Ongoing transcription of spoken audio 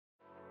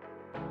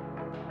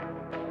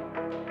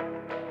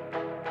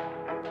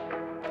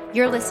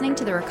You're listening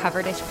to the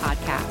Recover-ish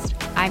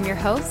podcast. I'm your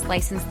host,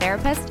 licensed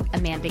therapist,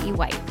 Amanda E.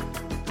 White.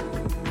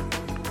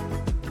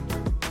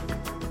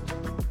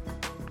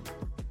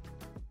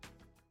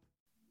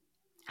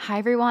 Hi,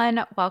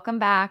 everyone. Welcome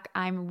back.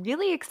 I'm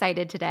really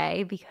excited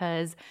today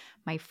because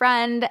my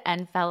friend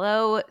and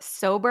fellow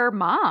sober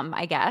mom,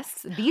 I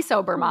guess, the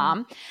sober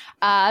mom,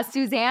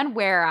 Suzanne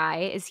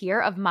Wayre is here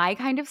of My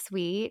Kind of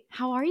Sweet.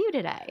 How are you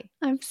today?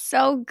 I'm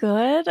so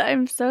good.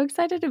 I'm so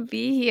excited to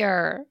be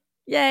here.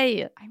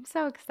 Yay. I'm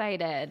so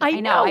excited. I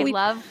know. I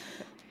love.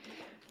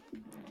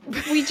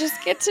 We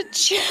just get to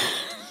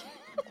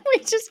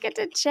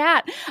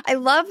chat. I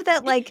love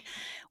that,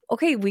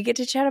 okay, we get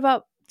to chat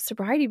about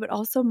sobriety, but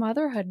also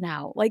motherhood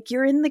now. Like,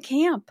 you're in the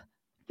camp.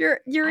 You're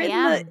in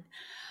the.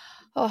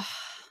 Oh,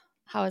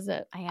 how is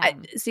it? I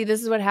am. See,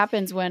 this is what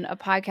happens when a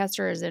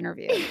podcaster is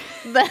interviewed.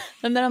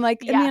 And then I'm like,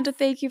 Yes. Amanda,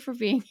 thank you for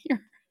being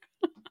here.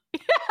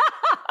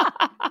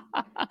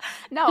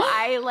 No,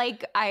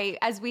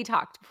 as we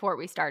talked before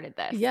we started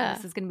this,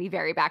 this is going to be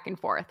very back and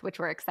forth, which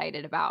we're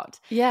excited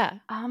about. Yeah.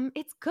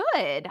 It's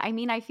good. I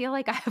mean, I feel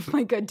like I have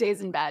my good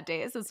days and bad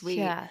days as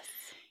we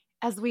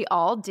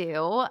all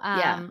do.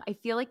 I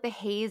feel like the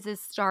haze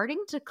is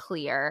starting to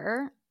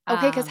clear.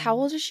 Okay, because how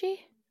old is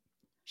she?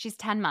 She's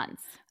 10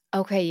 months.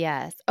 Okay,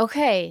 yes.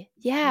 Okay,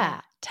 yeah.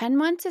 10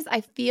 months is,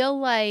 I feel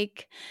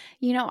like,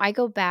 I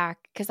go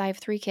back because I have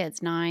 3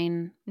 kids,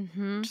 9,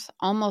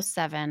 almost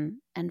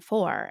 7, and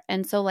 4.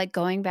 And so,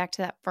 going back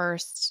to that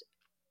first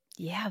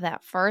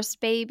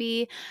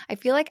baby, I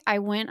feel like I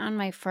went on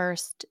my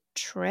first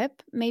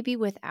trip maybe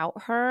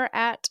without her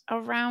at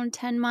around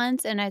 10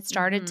 months. And I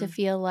started to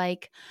feel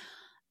like,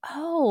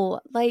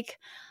 I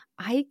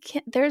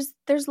can there's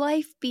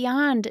life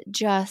beyond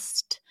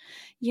just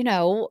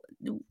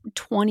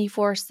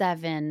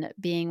 24/7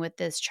 being with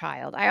this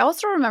child. I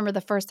also remember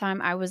the first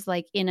time I was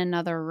in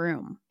another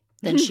room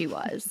than she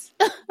was.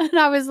 And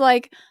I was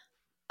like,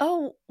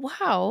 oh,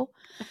 wow.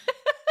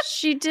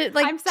 She did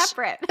I'm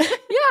separate.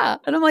 Yeah.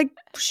 And I'm like,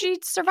 she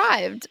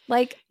survived.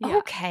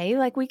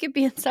 Okay, we could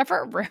be in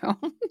separate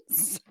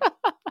rooms.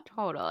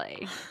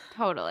 Totally.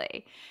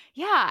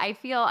 Yeah,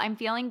 I'm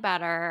feeling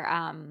better.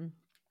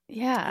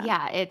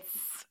 Yeah, it's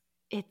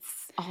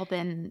all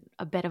been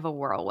a bit of a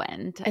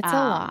whirlwind. It's a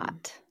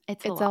lot.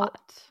 It's a lot.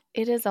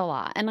 It is a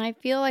lot. And I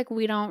feel like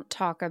we don't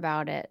talk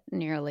about it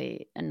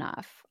nearly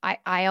enough.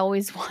 I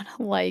always want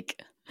to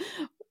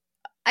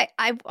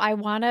I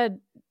want to,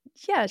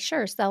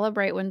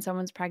 celebrate when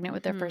someone's pregnant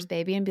with their first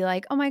baby and be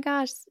like, oh my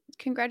gosh,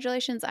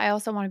 congratulations. I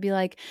also want to be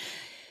like,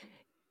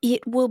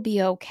 it will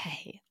be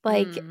okay.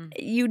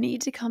 You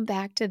need to come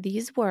back to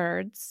these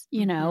words,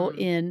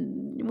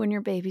 in when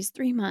your baby's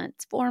 3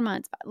 months, 4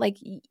 months,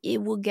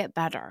 it will get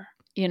better,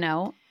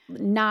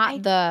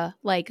 not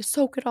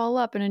soak it all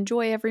up and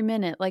enjoy every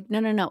minute.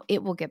 No,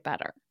 it will get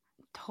better.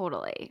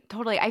 Totally.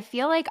 I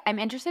feel like I'm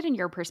interested in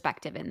your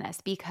perspective in this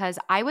because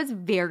I was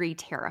very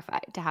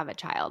terrified to have a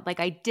child.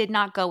 I did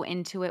not go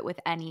into it with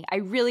I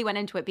really went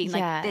into it being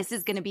this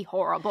is going to be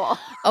horrible.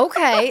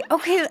 Okay. I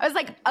was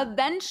like,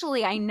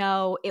 eventually I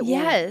know it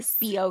will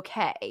be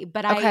okay.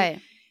 But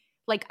I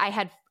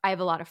have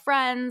a lot of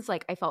friends.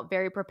 I felt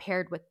very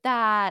prepared with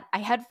that. I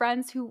had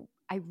friends who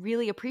I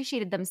really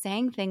appreciated them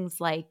saying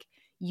things like,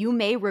 you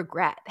may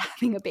regret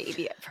having a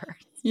baby at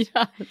first.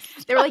 Yeah.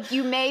 They were like,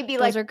 you may be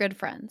those are good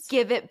friends.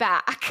 Give it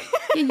back.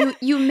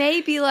 you may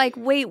be like,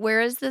 wait,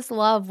 where is this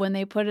love when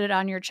they put it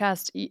on your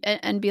chest?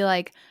 And be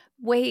like,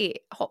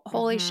 wait,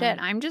 holy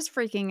shit, I'm just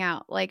freaking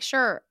out.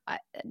 Sure,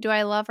 do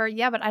I love her?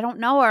 Yeah, but I don't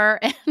know her.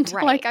 And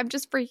I'm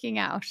just freaking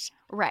out.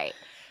 Right.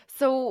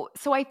 So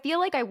I feel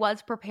like I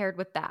was prepared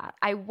with that.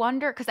 I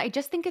wonder, because I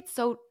just think it's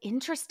so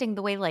interesting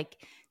the way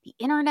the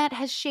internet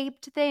has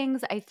shaped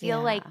things. I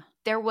feel like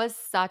there was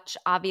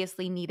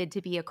obviously needed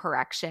to be a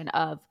correction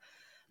of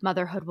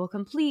motherhood will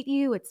complete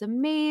you. It's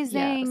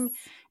amazing. Yes.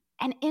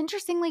 And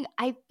interestingly,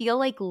 I feel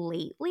like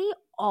lately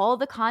all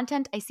the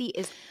content I see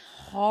is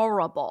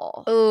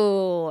horrible.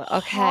 Oh,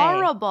 okay.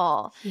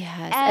 Horrible.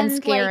 Yes. And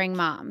scaring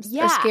moms.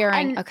 Yeah. Or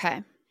scaring.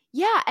 Okay.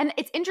 Yeah. And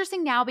it's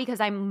interesting now because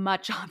I'm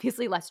much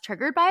obviously less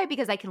triggered by it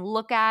because I can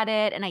look at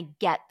it and I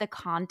get the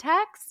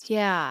context.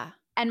 Yeah.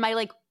 And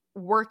my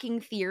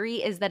working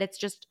theory is that it's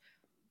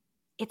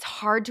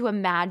hard to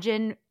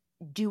imagine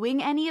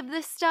doing any of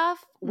this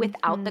stuff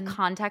without the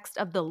context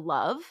of the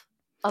love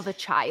of a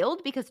child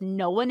because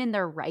no one in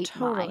their right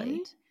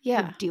mind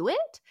would do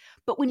it.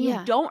 But when you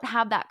don't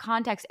have that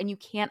context and you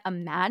can't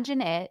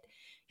imagine it,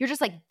 you're just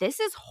like, this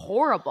is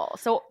horrible.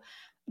 So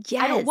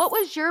what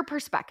was your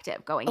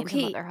perspective going into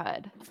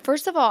motherhood?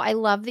 First of all, I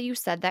love that you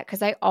said that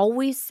because I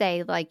always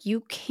say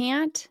you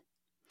can't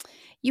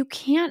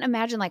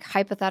imagine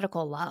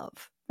hypothetical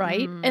love.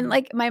 Right. And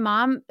my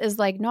mom is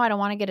like, no, I don't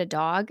want to get a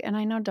dog. And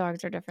I know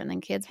dogs are different than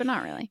kids, but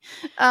not really.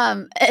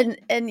 And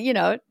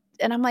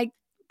I'm like,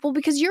 well,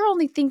 because you're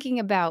only thinking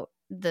about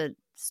the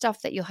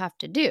stuff that you'll have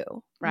to do.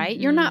 Right.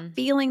 You're not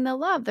feeling the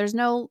love. There's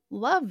no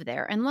love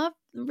there. And love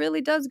really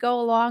does go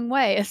a long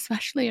way,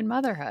 especially in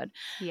motherhood.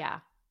 Yeah.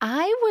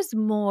 I was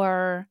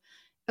more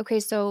okay,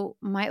 so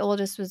my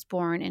oldest was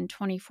born in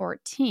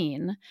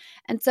 2014.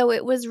 And so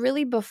it was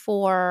really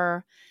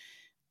before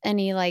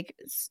any like,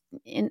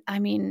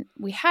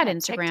 we had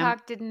Instagram.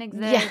 TikTok didn't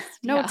exist. Yeah,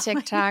 no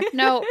TikTok,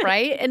 no,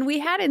 right? And we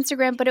had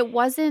Instagram, but it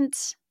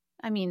wasn't,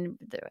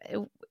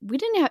 we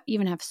didn't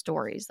even have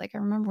stories. Like I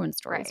remember when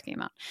stories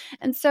came out.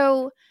 And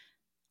so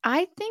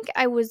I think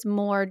I was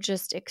more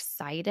just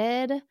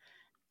excited,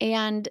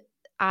 and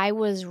I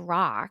was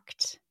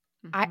rocked.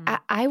 Mm-hmm.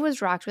 I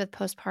was rocked with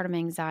postpartum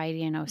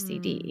anxiety and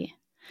OCD.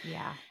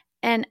 Yeah.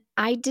 And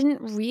I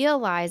didn't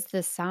realize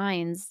the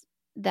signs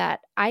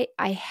that I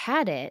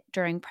had it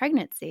during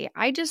pregnancy.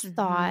 I just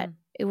thought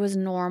it was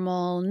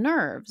normal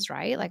nerves,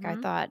 right? Like I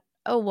thought,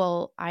 oh,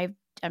 well,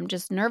 I'm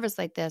just nervous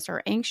like this,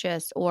 or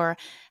anxious, or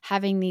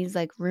having these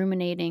like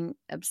ruminating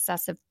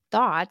obsessive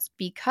thoughts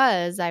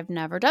because I've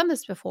never done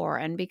this before,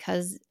 and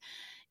because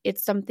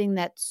it's something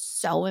that's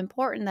so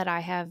important that I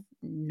have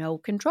no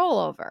control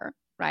over,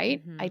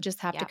 right? I just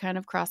have to kind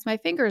of cross my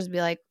fingers and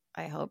be like,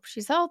 I hope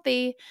she's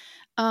healthy.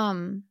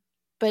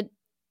 But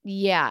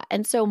yeah.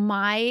 And so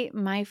my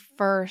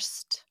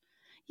first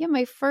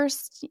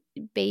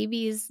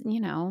baby's,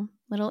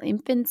 little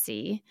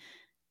infancy,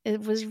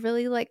 it was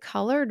really like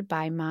colored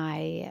by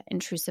my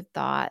intrusive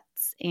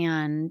thoughts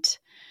and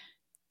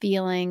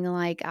feeling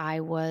like I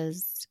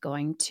was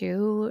going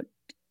to,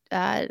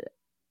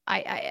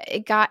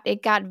 it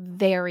got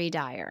very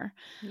dire.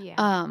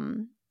 Yeah.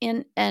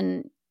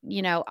 And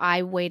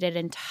I waited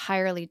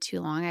entirely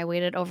too long. I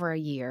waited over a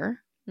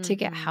year to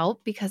get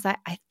help because I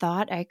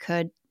thought I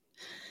could,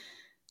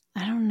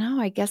 I don't know,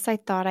 I guess I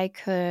thought I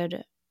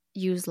could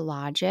use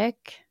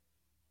logic,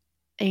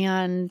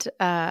 and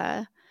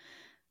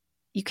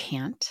you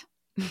can't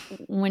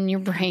when your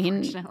brain,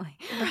 unfortunately.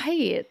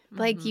 right?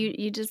 Like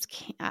you just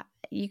can't,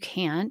 you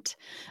can't.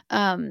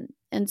 And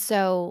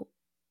so,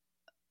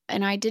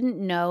 and I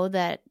didn't know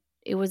that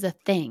it was a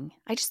thing.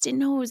 I just didn't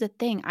know it was a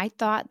thing. I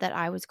thought that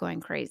I was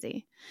going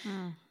crazy.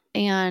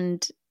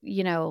 And,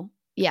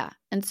 yeah.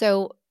 And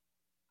so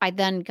I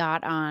then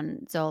got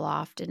on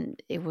Zoloft, and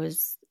it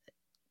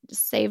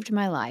saved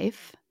my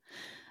life.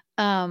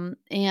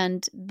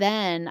 And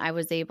then I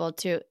was able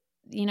to,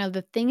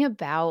 the thing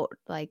about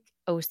like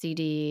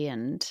OCD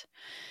and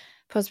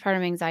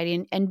postpartum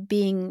anxiety and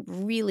being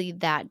really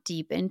that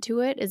deep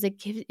into it is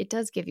it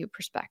does give you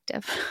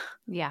perspective.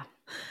 Yeah.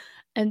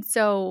 And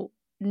so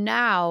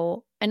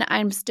now, and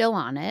I'm still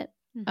on it,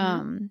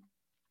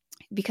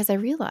 because I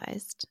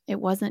realized it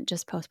wasn't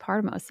just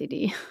postpartum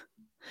OCD.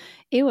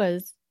 It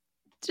was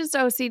just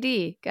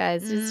OCD,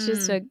 guys. It's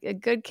just a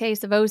good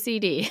case of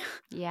OCD.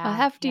 Yeah. A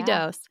hefty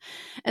dose.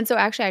 And so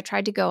actually I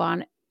tried to go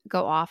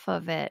off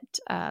of it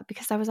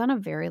because I was on a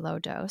very low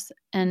dose.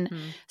 And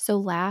so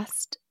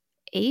last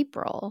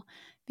April,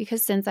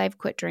 because since I've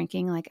quit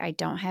drinking, like I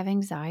don't have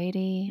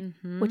anxiety,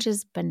 which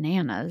is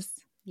bananas.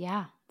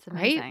 Yeah. It's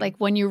amazing. Right? Like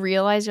when you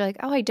realize you're like,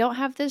 oh, I don't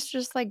have this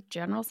just like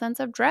general sense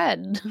of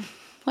dread.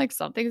 Like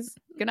something's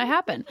going to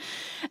happen.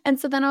 And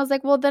so then I was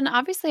like, well, then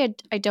obviously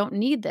I don't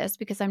need this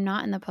because I'm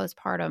not in the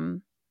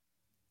postpartum,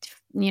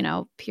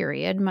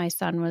 period. My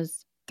son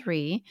was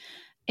 3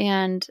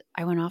 and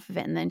I went off of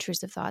it, and the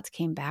intrusive thoughts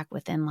came back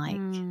within like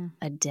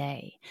a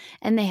day,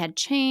 and they had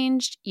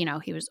changed.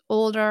 He was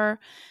older.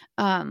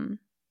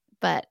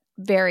 But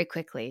very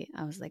quickly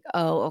I was like,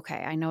 oh,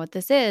 okay, I know what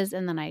this is.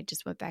 And then I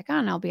just went back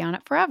on. I'll be on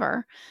it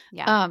forever.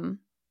 Yeah.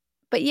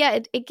 But yeah,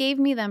 it gave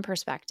me then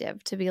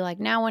perspective to be like,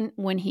 now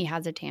when he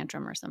has a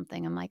tantrum or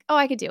something, I'm like, oh,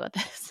 I could deal with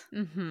this.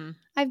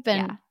 I've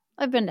been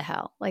to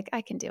hell. Like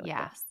I can deal with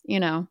this,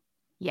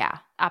 Yeah,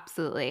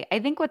 absolutely. I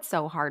think what's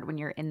so hard when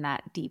you're in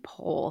that deep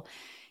hole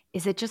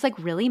is it just like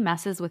really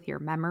messes with your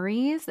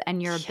memories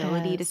and your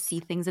ability to see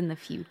things in the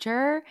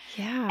future.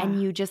 Yeah.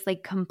 And you just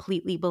like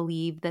completely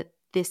believe that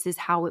this is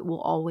how it will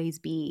always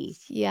be.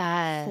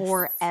 Yes.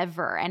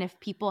 Forever. And if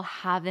people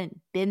haven't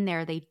been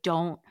there, they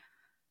don't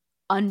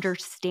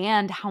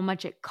understand how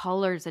much it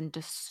colors and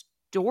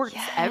distorts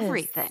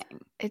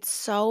everything. It's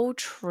so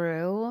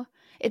true.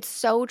 It's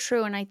so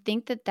true. And I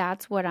think that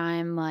that's what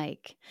I'm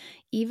like,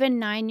 even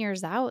 9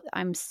 years out,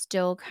 I'm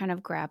still kind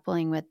of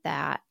grappling with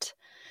that.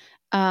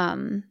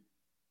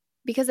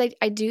 Because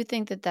I do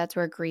think that that's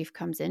where grief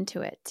comes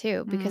into it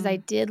too, because I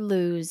did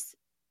lose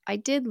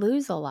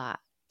a lot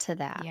to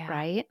that,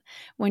 right?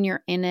 When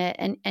you're in it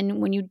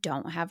and when you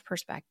don't have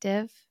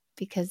perspective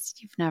because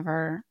you've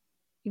never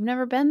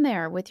been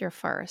there with your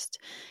first,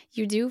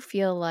 you do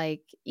feel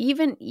like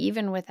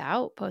even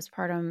without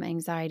postpartum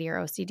anxiety or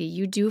OCD,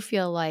 you do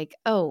feel like,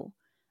 oh,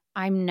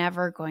 I'm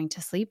never going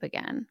to sleep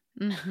again.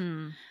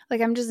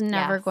 Like I'm just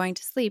never going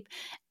to sleep.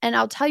 And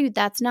I'll tell you,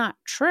 that's not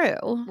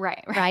true.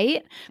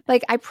 Right?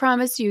 Like I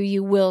promise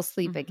you will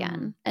sleep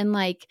again. And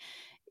like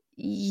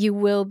you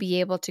will be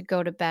able to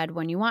go to bed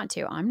when you want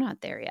to. I'm not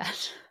there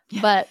yet.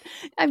 But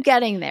I'm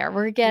getting there.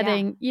 We're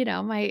getting,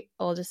 my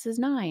oldest is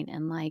 9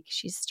 and like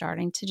she's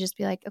starting to just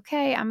be like,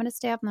 okay, I'm going to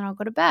stay up and then I'll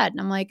go to bed.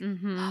 And I'm like,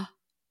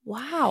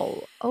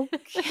 wow,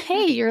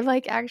 okay. You're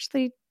like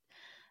actually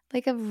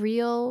like a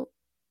real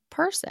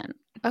person.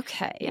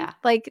 Okay. Yeah.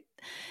 Like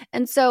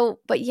And so,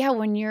 but yeah,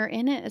 when you're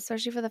in it,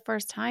 especially for the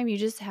first time, you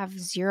just have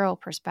zero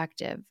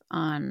perspective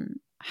on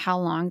how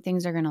long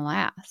things are going to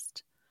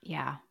last.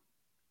 Yeah.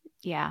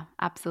 Yeah,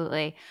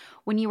 absolutely.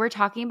 When you were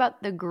talking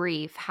about the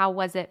grief, how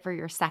was it for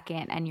your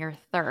second and your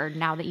third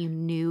now that you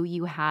knew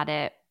you had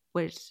it?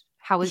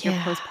 How was your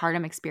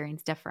postpartum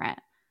experience different?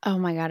 Oh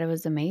my God, it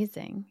was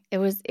amazing. It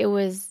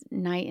was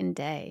night and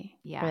day,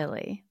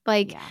 really.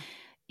 Like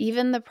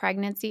even the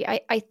pregnancy,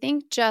 I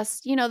think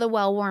just, the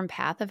well-worn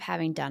path of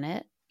having done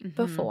it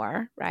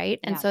before, right?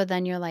 And so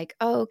then you're like,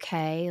 oh,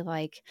 okay,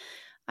 like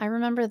I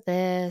remember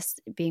this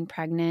being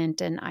pregnant,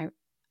 and I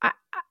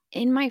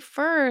in my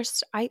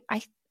first, I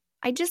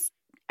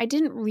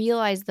didn't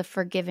realize the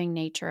forgiving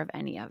nature of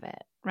any of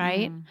it,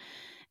 right?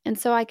 And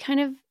so I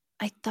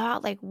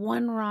thought like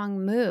one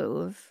wrong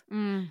move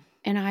and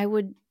I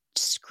would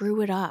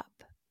screw it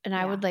up, and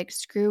I would like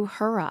screw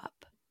her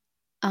up.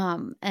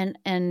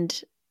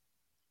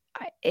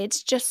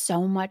 It's just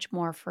so much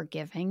more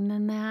forgiving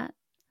than that.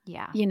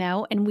 Yeah.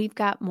 And we've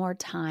got more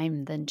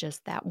time than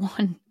just that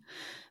one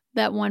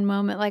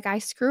moment. Like I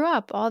screw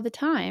up all the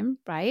time,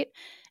 right?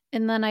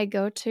 And then I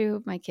go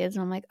to my kids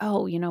and I'm like,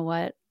 oh, you know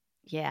what?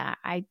 Yeah,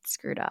 I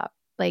screwed up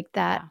like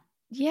that.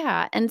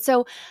 Yeah. And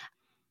so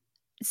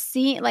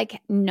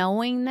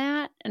knowing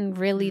that and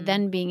really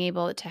then being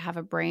able to have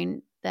a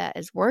brain that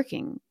is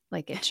working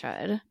like it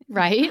should,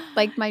 right?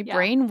 Like my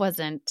brain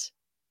wasn't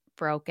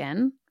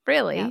broken,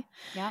 really,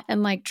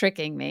 and like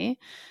tricking me.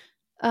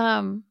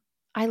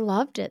 I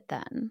loved it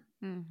then.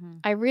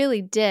 I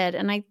really did.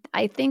 And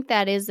I think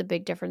that is a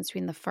big difference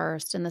between the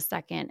first and the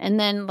second. And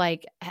then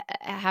like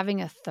having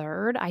a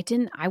third,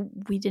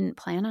 we didn't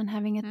plan on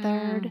having a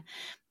third.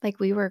 Like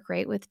we were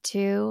great with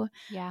two.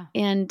 Yeah.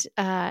 And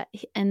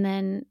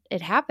then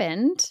it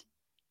happened.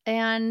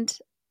 And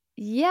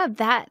yeah,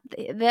 that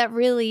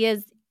really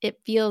is,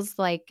 it feels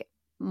like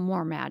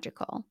more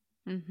magical.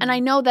 And I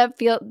know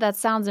that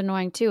sounds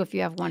annoying too if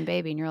you have one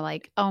baby and you're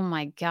like, oh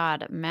my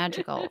God,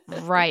 magical.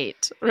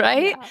 right.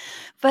 Yeah.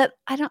 But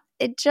I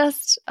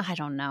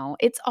don't know.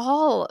 It's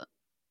all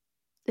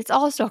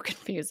so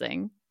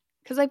confusing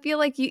because I feel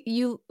like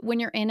you when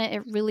you're in it,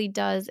 it really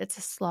does. It's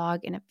a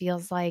slog and it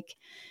feels like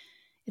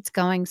it's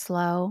going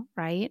slow,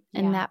 right? Yeah.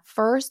 And that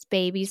first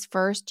baby's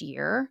first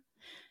year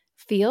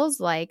feels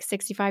like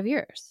 65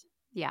 years.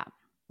 Yeah.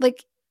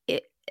 Like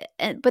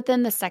but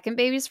then the second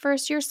baby's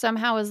first year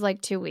somehow is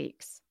like 2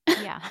 weeks.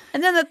 Yeah.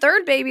 And then the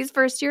third baby's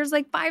first year is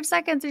like 5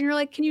 seconds and you're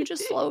like, can you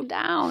just slow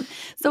down?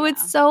 So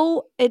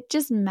it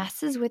just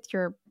messes with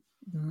your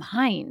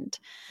mind.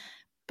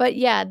 But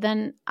yeah,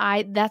 then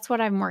that's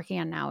what I'm working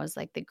on now is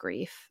like the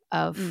grief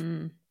of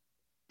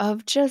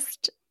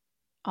just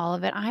all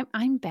of it.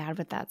 I'm bad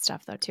with that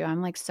stuff though too.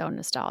 I'm like so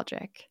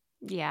nostalgic.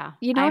 Yeah.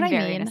 You know what I mean?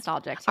 I'm very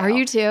nostalgic too. Are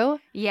you too?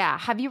 Yeah.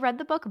 Have you read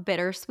the book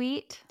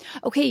Bittersweet?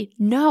 Okay,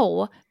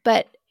 no,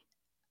 but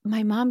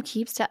my mom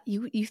keeps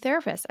you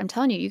therapists. I'm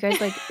telling you, you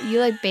guys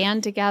you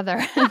band together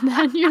and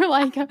then you're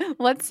like,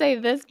 let's say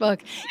this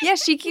book. Yeah,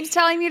 she keeps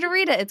telling me to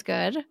read it. It's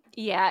good.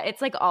 Yeah,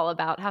 it's like all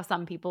about how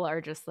some people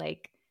are just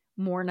like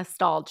more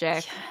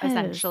nostalgic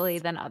essentially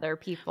than other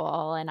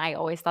people. And I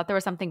always thought there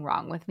was something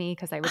wrong with me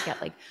because I would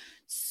get like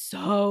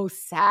so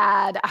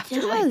sad after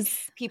like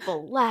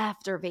people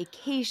left or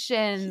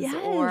vacations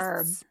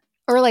or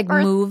like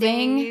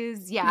moving.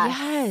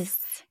 Yes.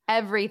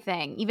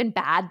 Everything, even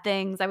bad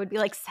things, I would be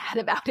like sad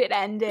about it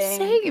ending.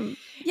 Same.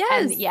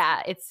 Yes. And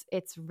yeah,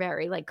 it's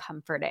very like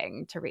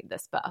comforting to read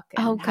this book.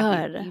 And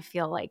good. You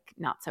feel like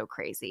not so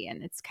crazy.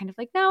 And it's kind of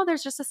like, no,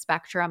 there's just a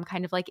spectrum,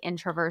 kind of like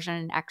introversion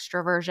and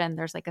extroversion.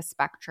 There's like a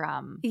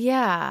spectrum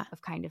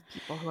of kind of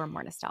people who are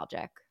more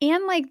nostalgic.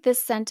 And like this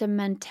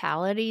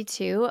sentimentality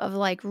too of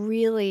like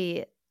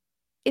really,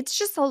 it's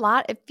just a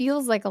lot. It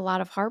feels like a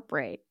lot of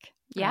heartbreak.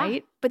 Yeah.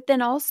 Right? But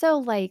then also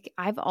like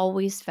I've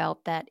always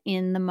felt that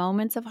in the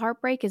moments of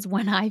heartbreak is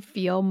when I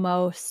feel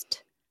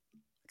most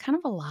kind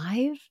of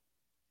alive.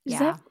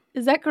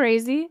 Is that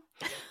crazy?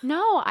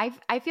 No,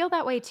 I feel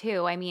that way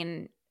too. I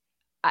mean,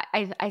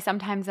 I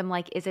sometimes am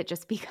like, is it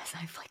just because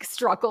I've like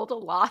struggled a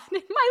lot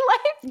in my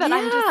life that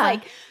I'm just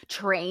like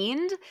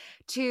trained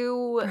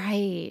to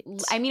Right.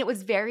 I mean, it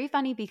was very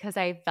funny because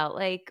I felt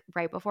like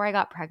right before I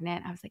got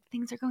pregnant, I was like,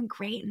 things are going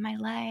great in my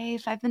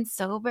life. I've been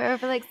sober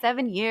for like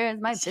 7 years.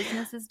 My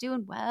business is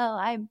doing well.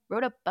 I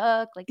wrote a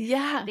book. Like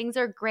things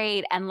are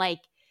great. And like,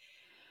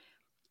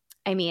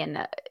 I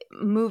mean,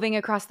 moving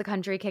across the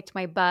country kicked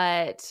my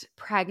butt.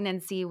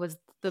 Pregnancy was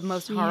the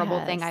most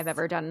horrible thing I've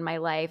ever done in my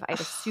life. I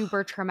had a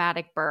super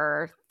traumatic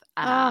birth.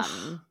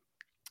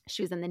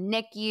 She was in the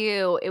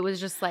NICU. It was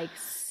just like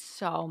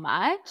so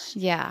much.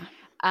 Yeah.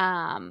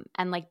 And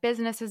like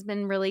business has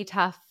been really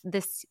tough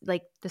this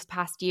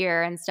past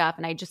year and stuff.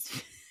 And I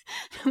just,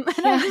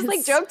 I just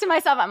like joked to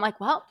myself. I'm like,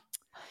 well,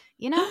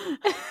 you know,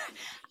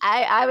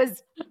 I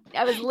was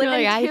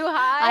living too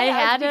high. I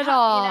had it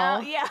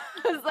all. Yeah.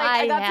 I was like,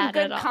 I got some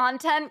good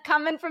content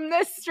coming from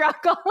this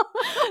struggle.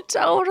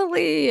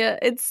 Totally.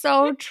 It's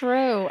so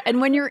true.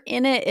 And when you're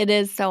in it, it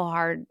is so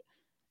hard.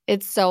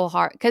 It's so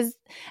hard because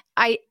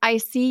I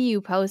see you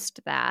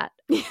post that.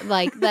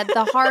 Like that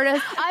the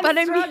hardest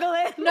I'm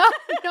struggling.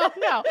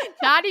 No,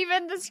 not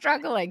even the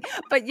struggling.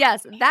 But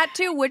yes, that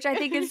too, which I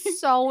think is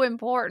so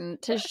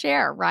important to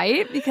share,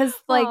 right? Because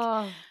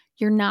like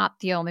you're not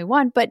the only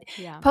one. But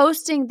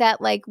posting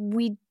that like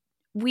we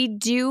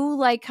do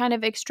like kind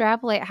of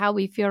extrapolate how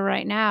we feel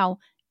right now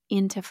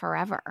into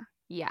forever.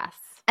 Yes.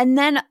 And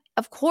then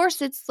of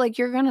course it's like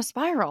you're going to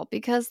spiral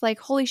because like,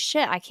 holy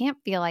shit, I can't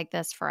feel like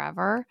this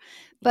forever.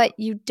 But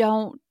you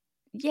don't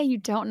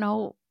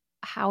know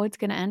how it's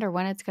going to end or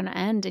when it's going to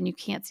end, and you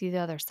can't see the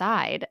other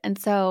side. And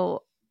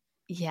so,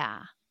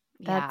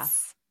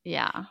 it's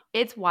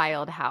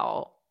wild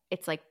how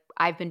it's like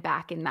I've been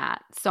back in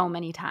that so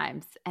many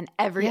times, and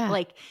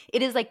like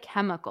it is like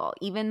chemical,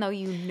 even though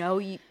you know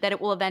that it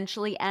will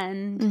eventually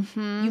end,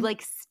 you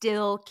like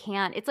still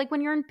can't. It's like when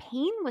you're in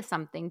pain with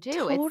something too.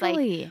 Totally. It's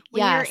like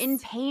when you're in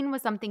pain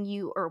with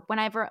something, or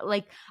whenever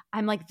like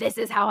I'm like, this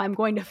is how I'm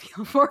going to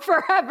feel for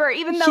forever,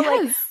 even though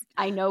like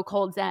I know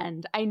colds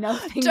end. I know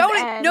things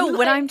end. No,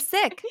 when I'm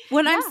sick.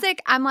 I'm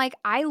sick, I'm like,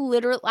 I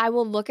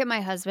will look at my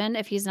husband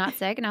if he's not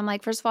sick, and I'm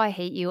like, first of all, I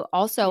hate you.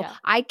 Also,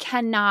 I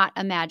cannot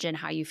imagine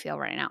how you feel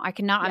right now. I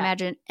cannot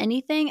imagine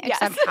anything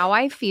except how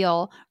I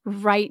feel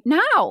right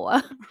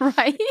now.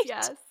 Right?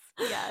 Yes.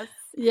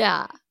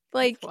 Yeah.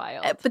 Like,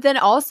 wild. But then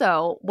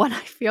also when I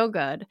feel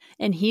good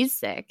and he's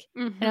sick,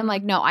 and I'm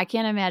like, no, I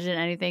can't imagine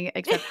anything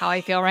except how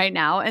I feel right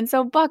now. And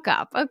so buck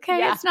up,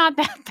 okay? It's not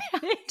that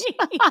bad.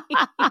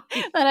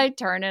 Then I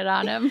turn it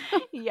on him.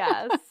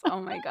 Yes.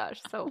 Oh my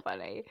gosh, so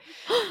funny.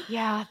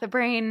 Yeah, the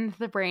brain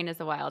is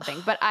a wild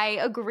thing. But I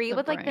agree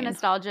with like the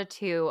nostalgia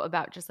too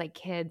about just like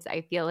kids.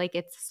 I feel like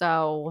it's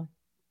so.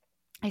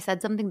 I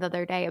said something the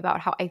other day about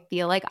how I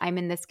feel like I'm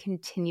in this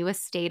continuous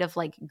state of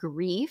like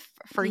grief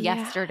for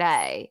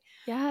yesterday.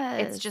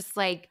 Yes. It's just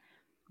like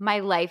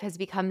my life has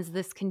become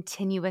this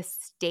continuous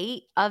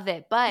state of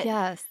it.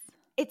 But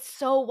it's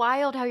so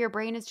wild how your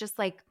brain is just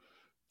like,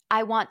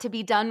 I want to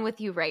be done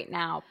with you right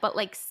now, but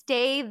like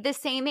stay the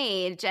same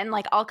age, and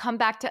like I'll come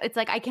back to – it's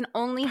like I can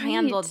only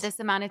handle this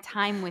amount of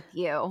time with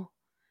you.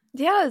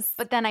 Yes.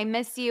 But then I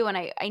miss you, and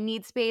I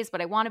need space,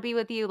 but I want to be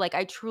with you. Like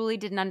I truly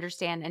didn't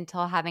understand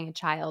until having a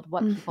child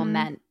what people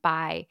meant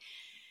by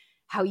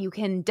how you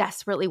can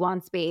desperately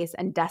want space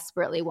and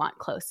desperately want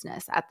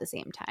closeness at the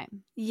same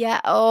time.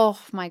 Yeah. Oh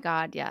my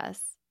God.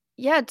 Yes.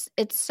 Yeah.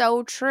 It's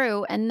so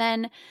true. And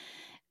then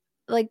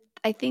like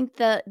I think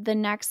the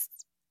next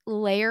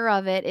layer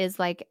of it is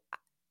like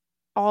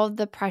all of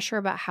the pressure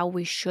about how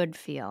we should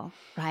feel,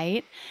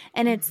 right?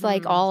 And it's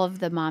like all of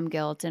the mom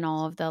guilt and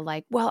all of the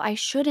like, well, I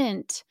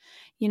shouldn't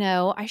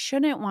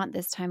want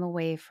this time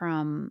away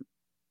from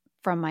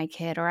my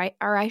kid, or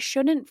I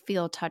shouldn't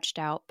feel touched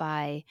out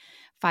by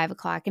 5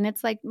 o'clock. And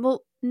it's like,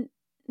 well,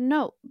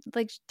 no,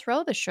 like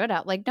throw the should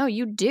out. Like, no,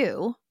 you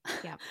do.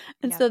 Yeah.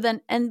 And so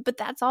then, but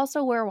that's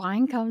also where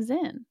wine comes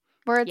in,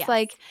 where it's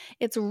like,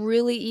 it's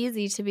really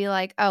easy to be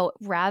like, oh,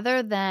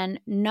 rather than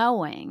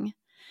knowing,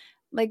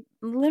 like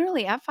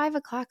literally at 5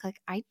 o'clock,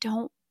 like I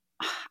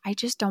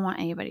just don't want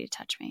anybody to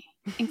touch me,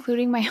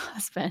 including my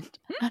husband.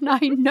 And I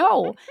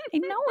know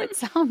it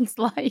sounds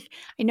like,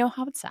 I know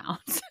how it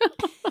sounds,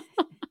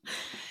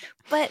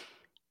 but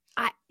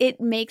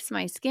it makes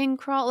my skin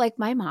crawl. Like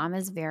my mom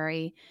is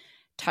very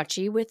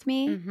touchy with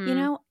me,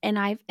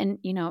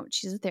 and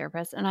she's a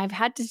therapist, and I've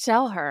had to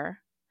tell her,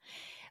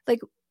 like,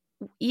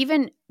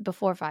 even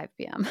before 5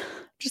 p.m.,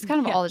 just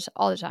kind of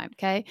all the time.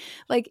 Okay.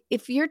 Like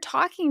if you're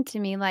talking to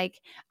me,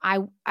 like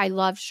I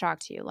love to talk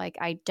to you. Like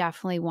I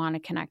definitely want to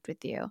connect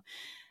with you,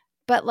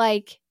 but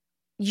like,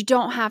 you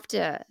don't have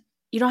to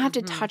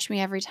touch me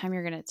every time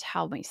you're going to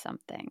tell me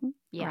something.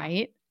 Yeah.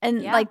 Right.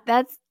 And like,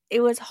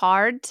 it was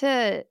hard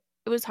to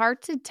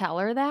tell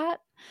her that,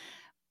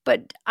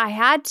 but I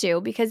had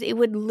to, because it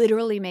would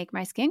literally make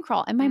my skin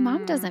crawl. And my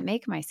mom doesn't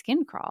make my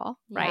skin crawl,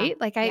 right?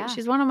 Like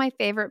she's one of my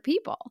favorite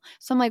people.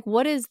 So I'm like,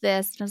 what is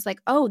this? And I was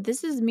like, oh,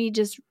 this is me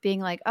just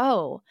being like,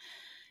 oh,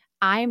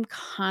 I'm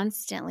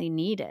constantly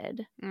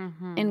needed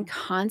and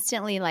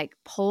constantly like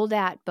pulled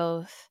at,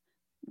 both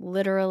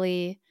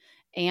literally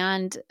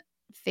and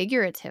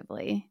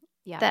figuratively.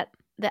 Yeah.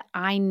 That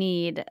I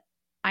need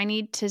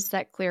to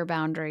set clear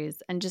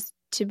boundaries and just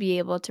to be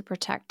able to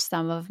protect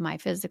some of my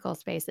physical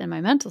space and my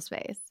mental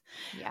space.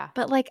 Yeah.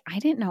 But like, I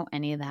didn't know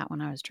any of that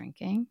when I was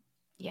drinking.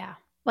 Yeah.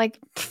 Like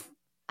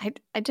I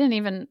didn't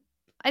even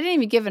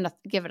give it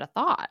a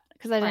thought,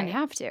 because I didn't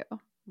have to.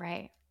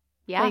 Right.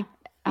 Yeah. Like,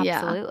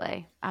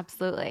 absolutely.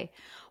 Absolutely.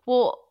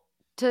 Well,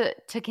 to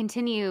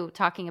continue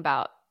talking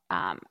about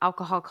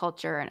alcohol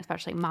culture, and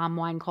especially mom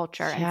wine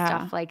culture and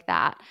stuff like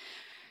that,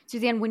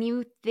 Suzanne, when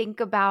you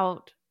think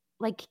about,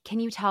 like, can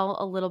you tell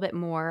a little bit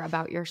more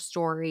about your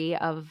story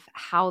of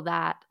how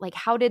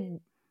did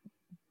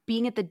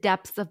being at the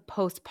depths of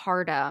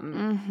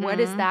postpartum, what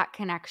is that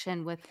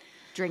connection with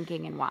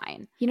drinking and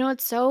wine?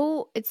 It's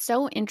so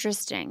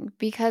interesting,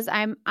 because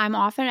I'm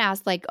often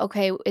asked, like,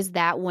 okay, is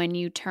that when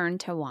you turn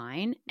to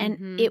wine?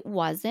 And it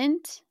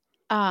wasn't,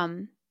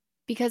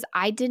 because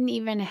I didn't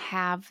even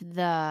have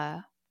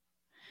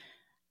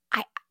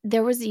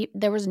there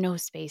was no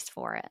space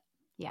for it.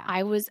 Yeah.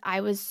 I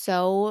was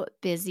so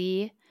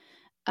busy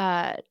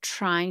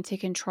trying to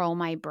control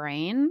my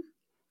brain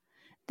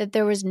that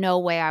there was no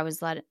way I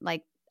was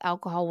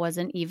alcohol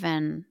wasn't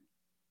even,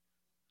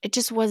 it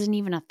just wasn't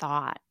even a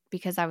thought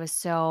because I was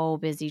so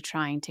busy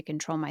trying to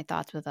control my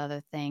thoughts with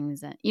other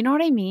things. And you know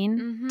what I mean?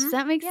 Mm-hmm. Does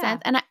that make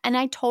sense? And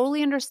I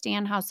totally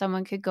understand how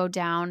someone could go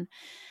down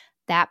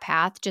that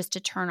path just to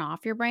turn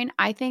off your brain.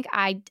 I think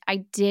I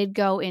did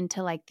go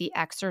into like the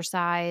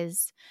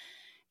exercise,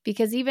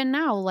 because even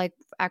now, like,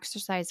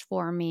 exercise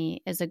for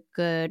me is a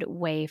good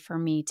way for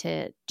me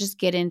to just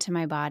get into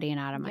my body and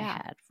out of my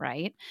head,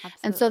 right? Absolutely.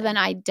 And so then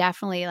I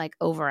definitely like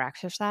over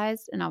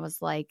exercised, and I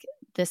was like,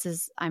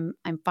 I'm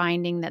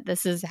finding that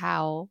this is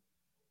how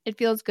it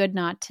feels good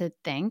not to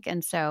think.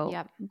 And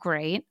so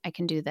great, I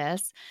can do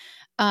this.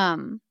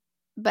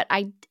 But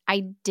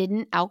I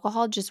didn't,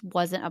 alcohol just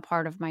wasn't a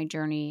part of my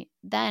journey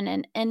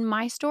then. And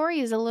my story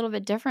is a little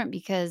bit different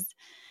because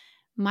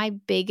my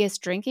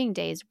biggest drinking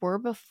days were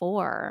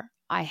before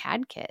I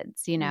had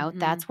kids, you know.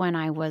 That's when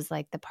I was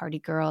like the party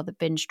girl, the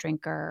binge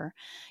drinker,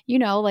 you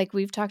know, like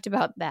we've talked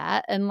about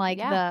that. And like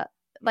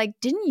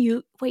didn't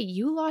you, wait,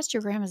 you lost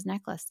your grandma's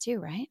necklace too,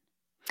 right?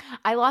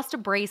 I lost a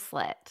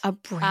bracelet.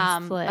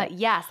 But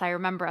yes, I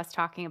remember us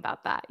talking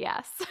about that.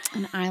 Yes.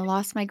 And I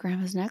lost my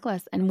grandma's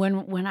necklace. And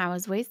when I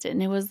was wasted,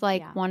 and it was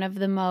like one of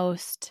the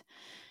most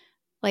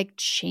like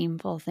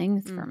shameful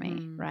things for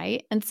me,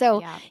 right? And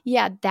so,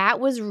 that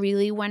was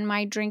really when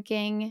my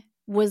drinking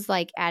was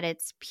like at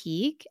its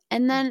peak.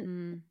 And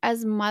then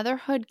as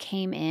motherhood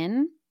came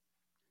in,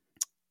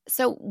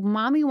 so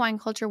mommy wine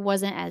culture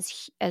wasn't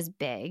as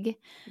big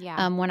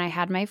when I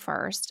had my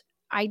first.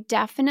 I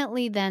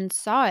definitely then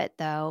saw it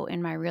though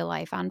in my real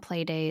life on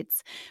play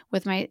dates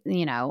with my,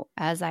 you know,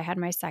 as I had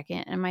my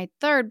second and my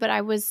third, but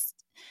I was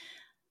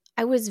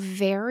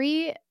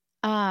very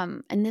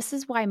and this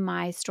is why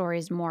my story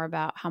is more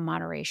about how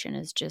moderation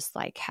is just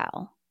like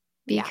hell.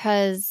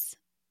 Because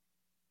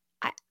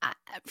I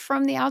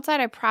from the outside,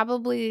 I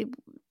probably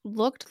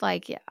looked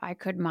like I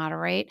could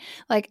moderate.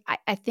 Like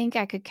I think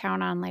I could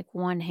count on like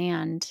one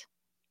hand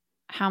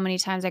how many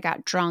times I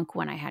got drunk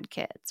when I had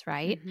kids,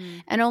 right?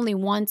 And only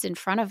once in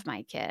front of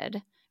my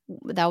kid.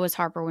 That was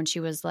Harper when she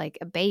was like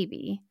a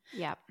baby.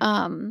 Yeah.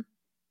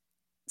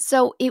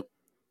 So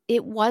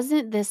it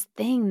wasn't this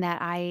thing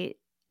that I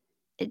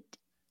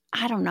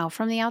don't know.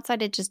 From the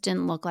outside, it just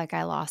didn't look like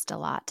I lost a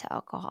lot to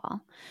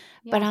alcohol.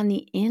 Yeah. But on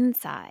the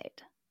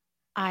inside,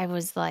 I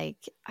was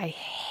like, I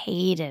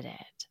hated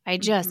it. I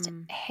just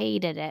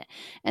hated it.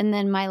 And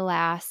then my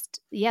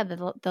last,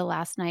 the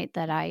last night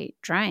that I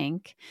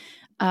drank,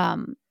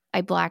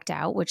 I blacked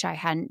out, which I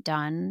hadn't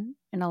done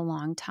in a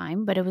long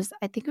time. But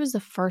I think it was the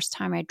first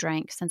time I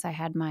drank since I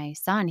had my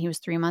son. He was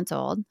 3 months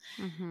old.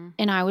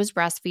 And I was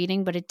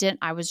breastfeeding, but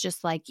I was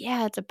just like,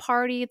 yeah, it's a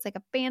party. It's like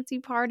a fancy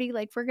party.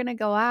 Like, we're going to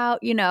go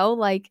out, you know,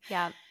 like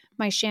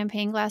my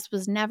champagne glass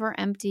was never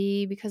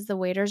empty because the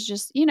waiters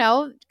just, you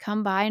know,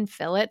 come by and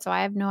fill it. So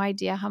I have no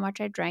idea how much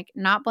I drank,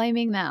 not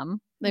blaming them.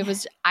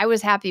 I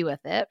was happy with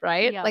it.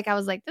 Right. Like, I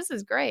was like, this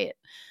is great.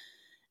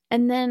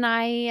 And then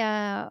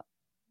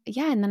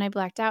and then I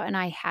blacked out and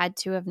I had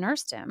to have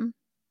nursed him.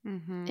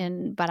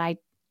 But I,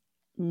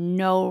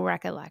 no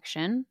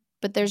recollection.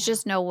 But there's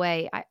just no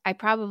way. I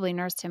probably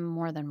nursed him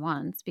more than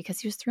once because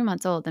he was 3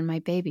 months old and my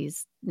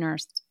baby's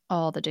nursed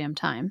all the damn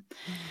time.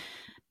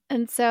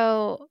 And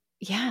so,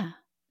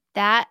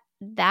 that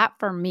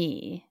for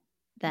me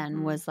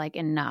then was like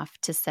enough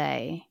to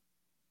say,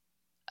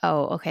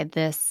 oh, okay,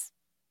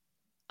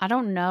 I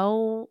don't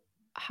know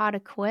how to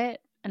quit,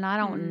 and I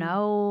don't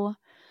know.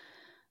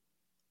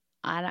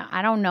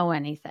 I don't know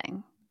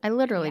anything. I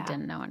literally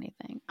didn't know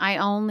anything. I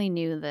only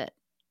knew that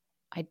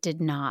I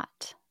did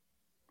not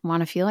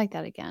want to feel like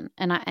that again.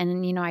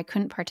 And you know, I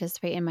couldn't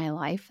participate in my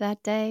life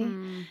that day.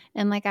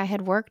 And like, I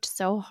had worked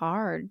so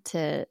hard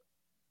to,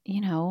 you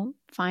know,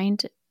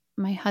 find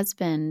my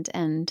husband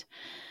and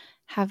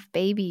have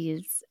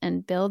babies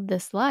and build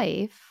this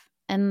life.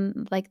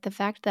 And like, the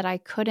fact that I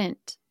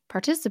couldn't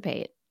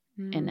participate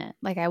in it.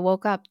 Like, I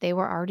woke up, they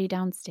were already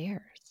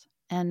downstairs.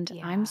 And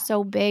I'm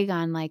so big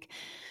on like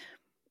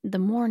the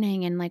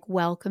morning and like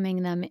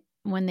welcoming them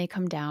when they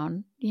come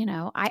down, you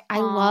know. I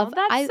love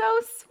that's so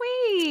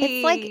sweet.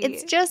 It's like,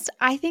 it's just,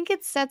 I think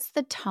it sets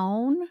the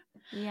tone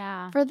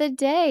for the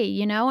day,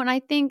 you know. And I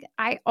think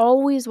I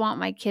always want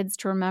my kids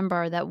to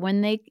remember that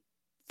when they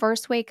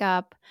first wake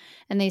up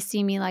and they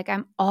see me, like,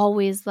 I'm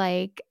always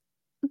like,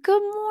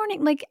 good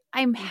morning. Like,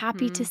 I'm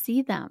happy to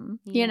see them,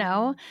 you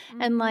know,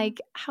 and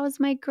like, how's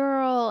my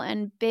girl,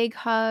 and big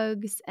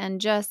hugs, and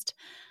just,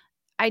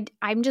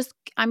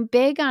 I'm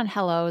big on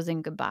hellos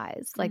and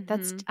goodbyes. Like,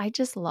 I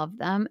just love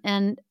them.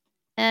 And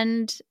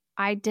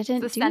I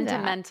didn't do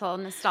sentimental,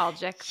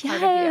 nostalgic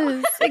part of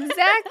you.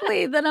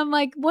 Exactly. Then I'm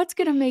like, what's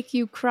going to make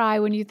you cry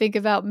when you think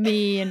about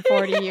me in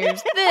 40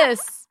 years?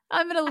 This.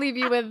 I'm going to leave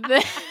you with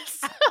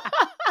this.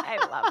 I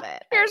love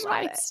it. Here's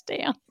my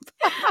stamp.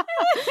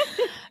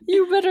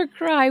 You better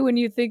cry when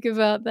you think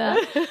about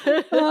that.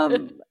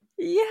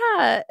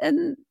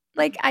 And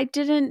like, I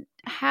didn't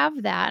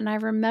have that. And I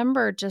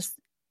remember just,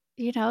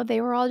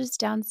 they were all just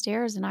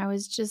downstairs and I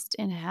was just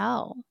in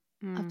hell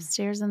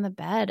upstairs in the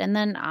bed and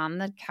then on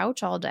the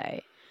couch all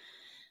day.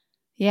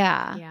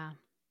 Yeah. Yeah.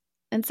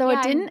 And so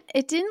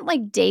it didn't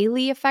like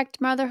daily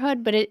affect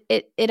motherhood, but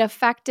it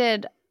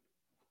affected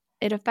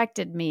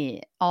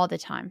me all the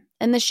time.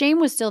 And the shame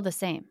was still the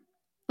same.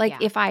 Like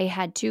if I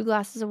had 2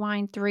 glasses of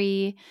wine,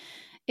 3,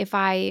 if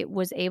I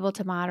was able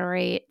to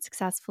moderate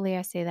successfully,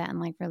 I say that in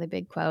like really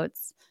big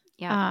quotes.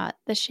 Yeah.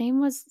 The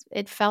shame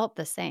it felt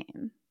the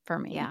same for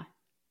me. Yeah.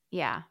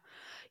 Yeah.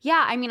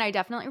 Yeah. I mean, I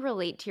definitely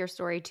relate to your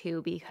story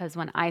too, because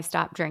when I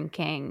stopped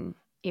drinking,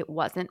 it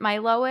wasn't my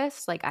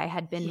lowest. Like I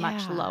had been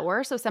much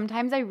lower. So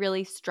sometimes I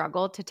really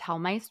struggle to tell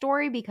my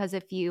story because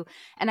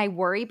and I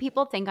worry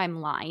people think I'm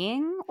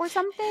lying or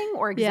something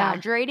or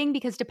exaggerating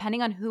because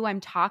depending on who I'm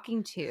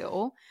talking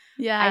to,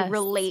 I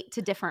relate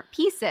to different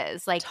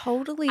pieces. Like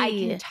totally. I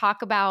can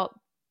talk about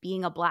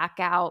being a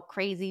blackout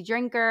crazy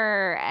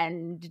drinker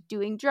and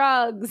doing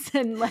drugs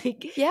and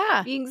like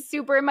being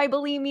super in my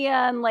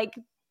bulimia and like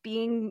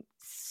being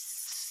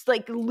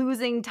like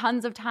losing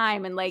tons of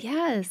time and like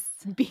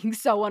being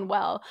so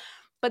unwell.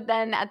 But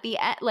then at the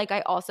end, like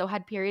I also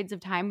had periods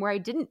of time where I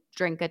didn't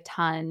drink a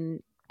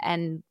ton.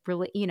 And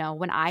really,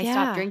 when I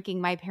stopped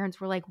drinking, my parents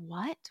were like,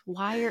 what?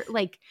 Why are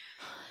like,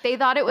 they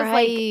thought it was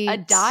like a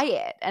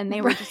diet. And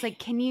they were just like,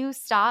 can you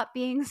stop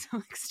being so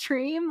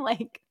extreme?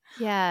 Like,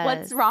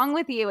 what's wrong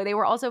with you? And they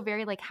were also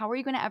very like, how are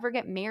you going to ever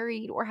get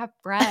married or have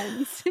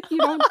friends if you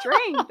don't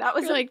drink? That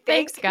was like,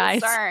 big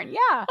concern.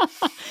 Yeah.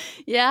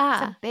 Yeah.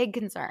 It's a big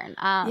concern.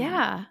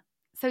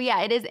 So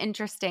yeah, it is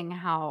interesting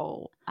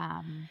how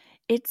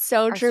it's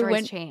so our true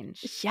stories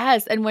change.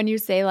 Yes. And when you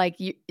say like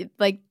you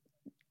like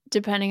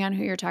depending on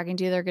who you're talking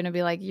to, they're gonna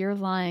be like, you're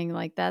lying.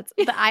 Like that's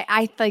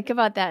I think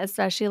about that,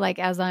 especially like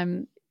as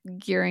I'm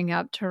gearing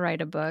up to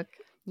write a book.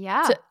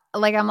 Yeah.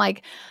 Like I'm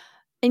like,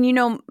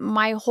 and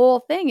my whole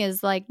thing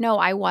is like, no,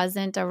 I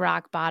wasn't a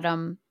rock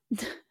bottom.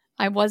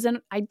 My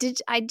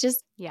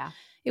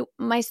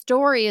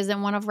story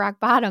isn't one of rock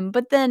bottom.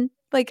 But then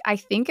like I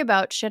think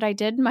about shit I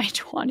did in my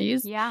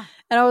 20s. Yeah.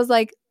 And I was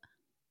like,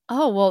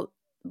 oh, well,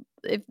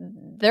 if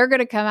they're going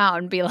to come out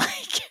and be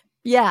like,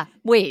 yeah,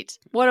 wait,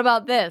 what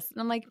about this?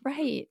 And I'm like,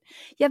 right.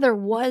 Yeah, there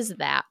was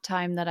that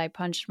time that I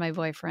punched my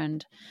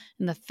boyfriend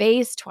in the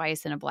face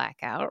twice in a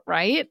blackout,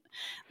 right?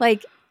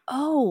 Like,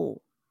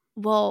 oh,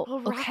 well,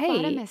 rock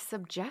bottom is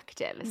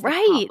subjective. Is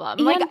right. The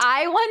problem. Like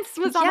I once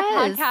was on a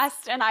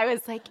podcast and I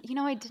was like,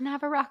 I didn't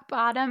have a rock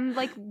bottom.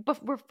 Like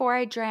before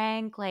I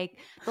drank, like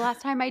the last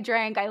time I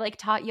drank, I like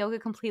taught yoga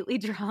completely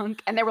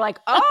drunk. And they were like,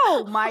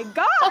 oh my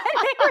God.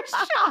 They were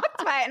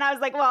shocked by it. And I was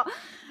like, well,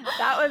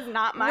 that was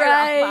not my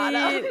rock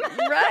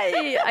bottom.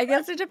 Right. I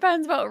guess it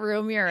depends what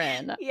room you're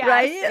in. Yes,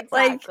 right?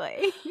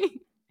 Exactly.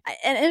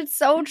 And it's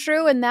so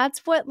true. And that's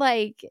what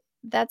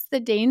that's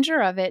the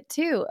danger of it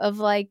too. Of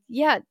like,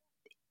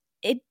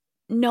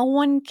 no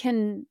one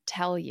can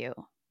tell you.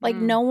 Like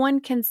no one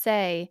can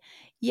say,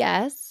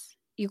 yes,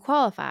 you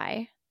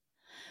qualify.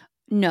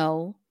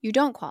 No, you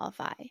don't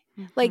qualify.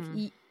 Mm-hmm. Like,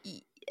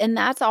 and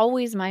that's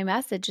always my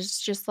message.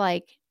 It's just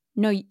like,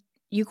 no,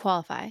 you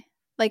qualify.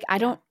 Like I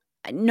don't,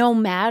 no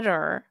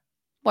matter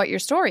what your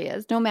story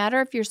is, no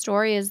matter if your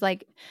story is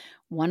like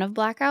one of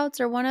blackouts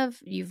or one of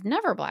you've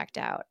never blacked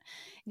out.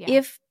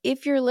 Yeah.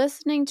 If you're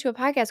listening to a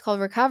podcast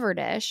called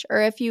Recover-ish,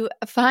 or if you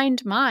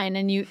find mine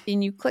and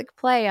you click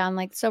play on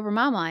like Sober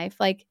Mom Life,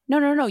 like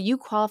no, you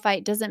qualify.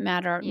 It doesn't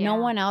matter. Yeah. No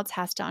one else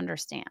has to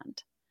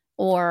understand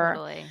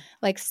or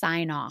like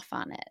sign off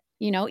on it.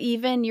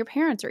 Even your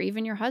parents or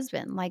even your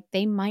husband, like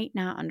they might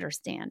not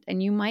understand,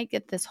 and you might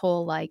get this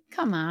whole like,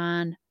 come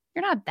on,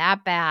 you're not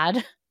that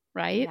bad,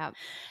 right? Yep.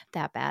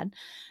 That bad,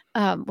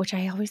 which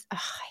I always I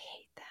hate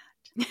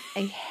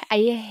that. I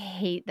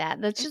hate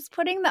that. That's just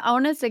putting the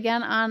onus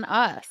again on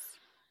us.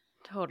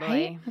 Totally.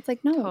 Right? It's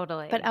like, no,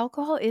 totally. But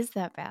alcohol is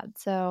that bad.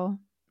 So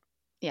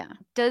yeah.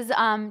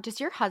 Does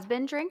your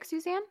husband drink,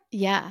 Suzanne?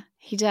 Yeah,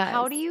 he does.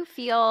 How do you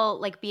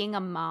feel like being a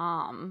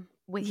mom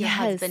with your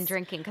husband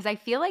drinking? Because I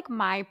feel like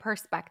my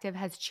perspective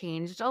has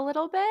changed a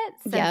little bit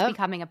since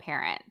becoming a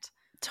parent.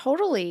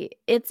 Totally.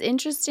 It's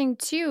interesting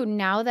too,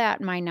 now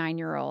that my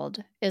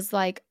 9-year-old is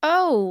like,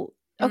 oh,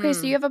 okay,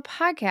 so you have a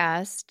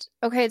podcast.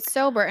 Okay, it's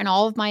sober. And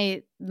all of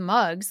my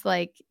mugs,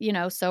 like,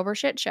 sober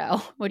shit show.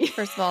 Which,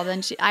 first of all,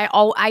 then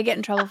I get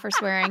in trouble for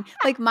swearing.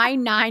 Like, my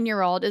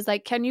 9-year-old is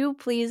like, can you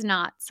please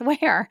not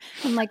swear?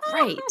 I'm like,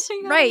 right,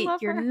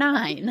 you're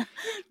 9.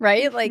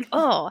 Right? Like,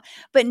 oh.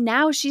 But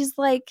now she's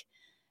like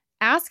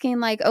asking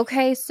like,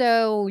 okay,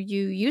 so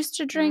you used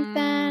to drink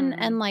then?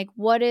 And like,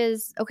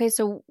 okay,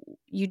 so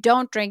you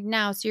don't drink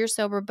now, so you're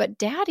sober, but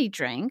daddy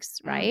drinks,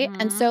 right? Mm-hmm.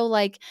 And so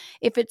like,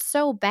 if it's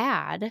so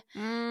bad,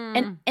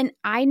 and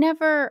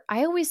I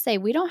always say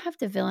we don't have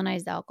to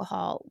villainize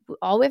alcohol.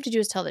 All we have to do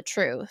is tell the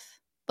truth.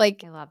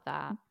 Like, I love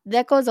that.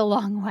 That goes a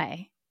long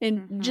way.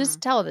 And just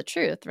tell the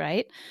truth,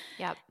 right?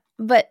 Yep.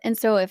 And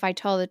so if I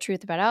tell the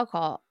truth about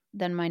alcohol,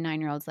 then my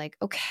 9-year-old's like,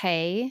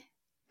 okay,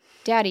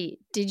 Daddy,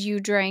 did you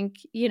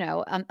drink,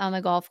 on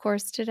the golf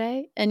course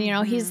today? And,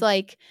 he's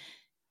like,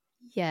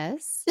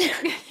 yes,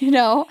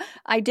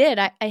 I did.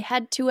 I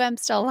had 2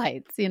 Amstel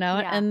Lights,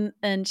 Yeah.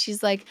 and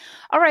she's like,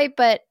 all right,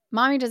 but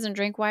mommy doesn't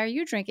drink. Why are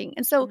you drinking?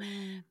 And so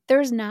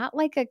there's not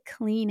like a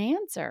clean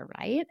answer,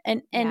 right?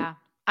 And Yeah.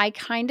 I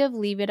kind of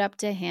leave it up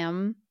to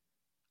him,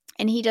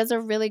 and he does a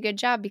really good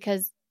job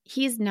because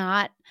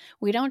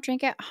we don't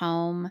drink at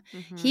home.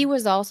 He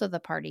was also the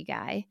party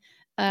guy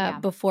Yeah.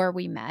 before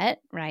we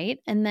met, right?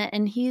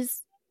 And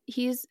he's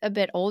a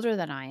bit older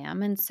than I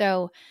am. And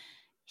so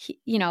he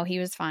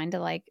was fine to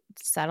like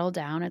settle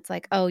down. It's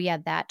like, oh yeah,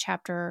 that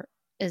chapter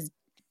is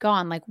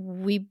gone. Like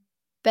we've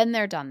been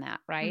there, done that,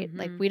 right?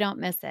 Like we don't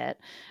miss it.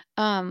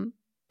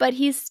 But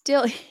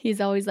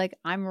he's always like,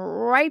 I'm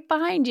right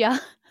behind you.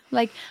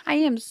 Like I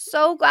am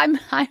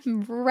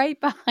I'm right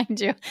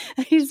behind you.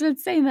 He's been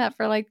saying that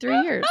for like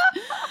 3 years.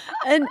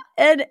 And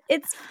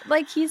it's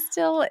like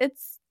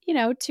it's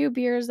 2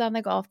 beers on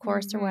the golf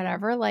course or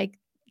whatever. Like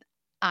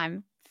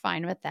I'm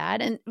fine with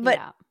that.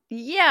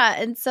 Yeah.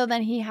 And so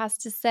then he has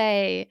to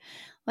say,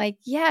 like,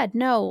 yeah,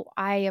 no,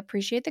 I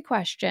appreciate the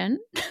question.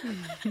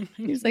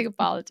 He's like a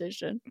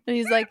politician. And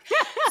he's like,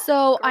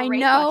 so I Great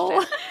know.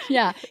 question.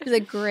 Yeah. He's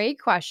like, great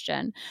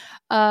question.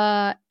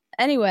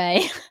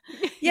 Anyway.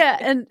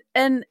 Yeah.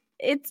 And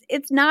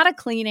it's not a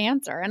clean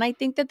answer. And I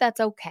think that that's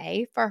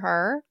okay for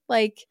her.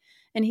 Like,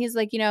 and he's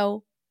like,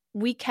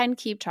 we can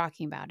keep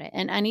talking about it.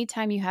 And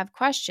anytime you have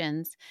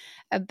questions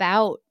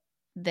about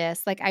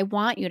this, like, I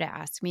want you to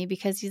ask me,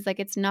 because he's like,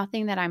 it's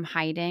nothing that I'm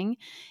hiding.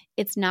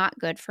 It's not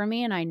good for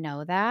me. And I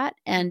know that.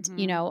 And,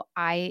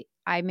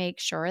 I make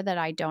sure that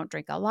I don't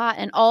drink a lot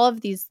and all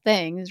of these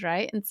things.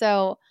 Right. And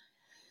so,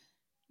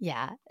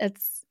 yeah,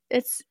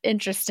 it's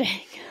interesting.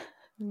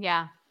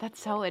 Yeah.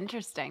 That's so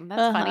interesting.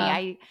 That's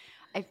funny.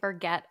 I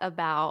forget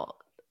about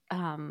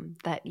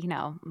that,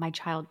 my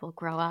child will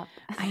grow up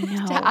I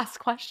know to ask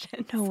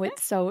questions. No,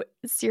 it's so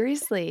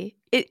seriously.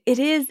 It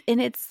is,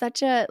 and it's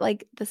such a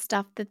like the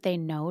stuff that they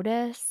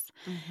notice,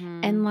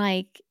 and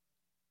like,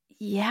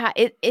 yeah,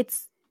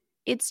 it's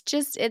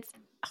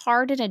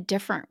hard in a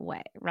different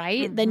way,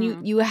 right? Then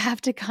you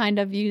have to kind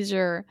of use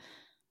your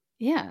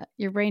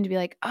brain to be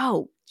like,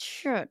 oh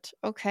shit,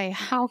 okay,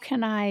 how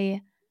can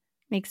I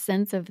make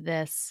sense of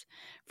this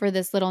for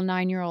this little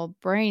 9-year-old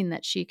brain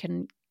that she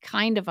can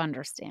kind of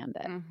understand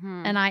it.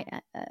 And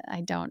I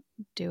don't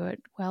do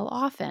it well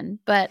often,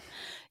 but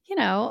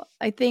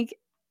I think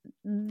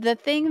the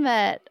thing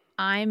that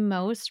I'm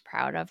most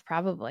proud of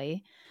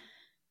probably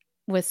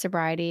with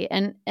sobriety,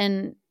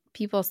 and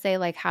people say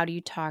like, how do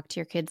you talk to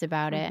your kids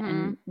about it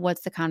and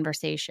what's the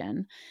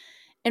conversation?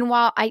 And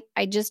while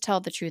I just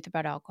tell the truth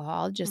about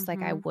alcohol, just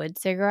like I would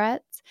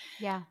cigarettes,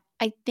 Yeah.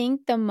 I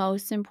think the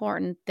most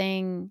important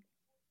thing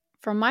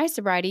for my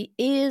sobriety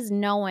is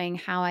knowing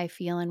how I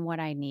feel and what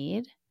I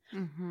need,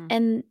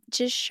 and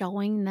just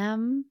showing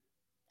them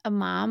a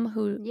mom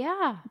who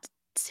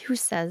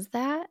says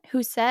that,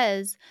 who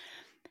says,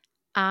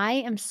 I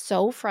am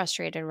so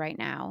frustrated right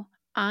now.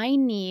 I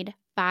need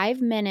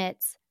 5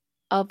 minutes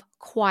of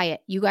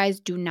quiet. You guys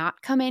do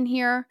not come in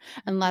here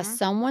unless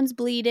someone's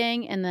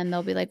bleeding, and then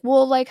they'll be like,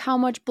 well, like how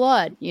much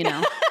blood,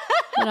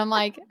 And I'm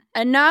like,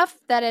 enough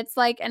that it's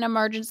like an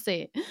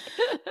emergency.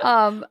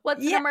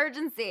 What's an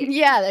emergency?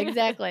 Yeah,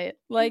 exactly.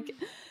 Like,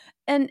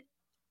 and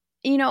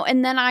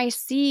and then I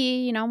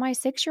see, my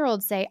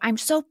 6-year-old say, I'm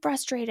so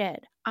frustrated.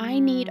 I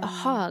need a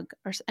hug.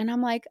 And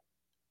I'm like,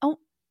 oh,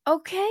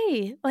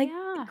 okay. Like,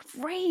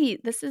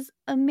 great. This is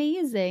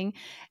amazing.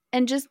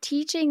 And just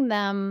teaching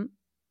them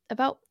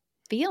about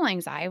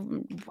feelings. I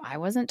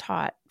wasn't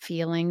taught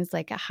feelings,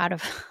 like how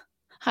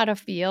to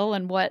feel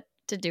and what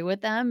to do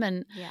with them,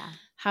 and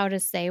how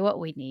to say what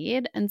we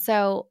need. And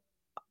so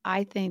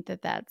I think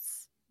that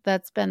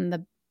that's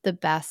been the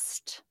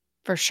best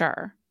for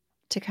sure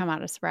to come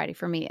out of sobriety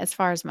for me, as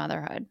far as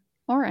motherhood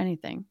or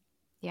anything.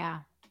 Yeah,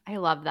 I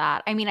love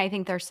that. I mean, I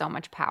think there's so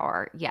much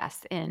power,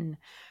 in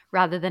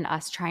rather than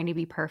us trying to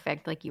be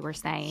perfect, like you were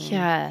saying.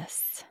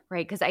 Yes.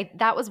 Right. Because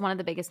that was one of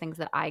the biggest things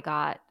that I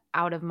got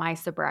out of my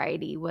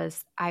sobriety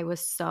was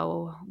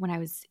when I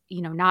was,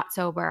 not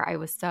sober, I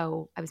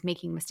was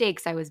making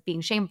mistakes. I was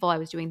being shameful. I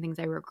was doing things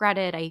I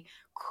regretted. I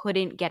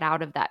couldn't get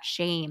out of that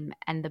shame.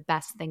 And the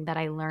best thing that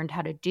I learned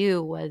how to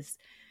do was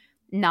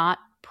not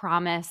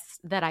promise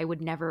that I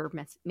would never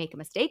make a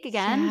mistake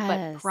again,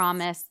 but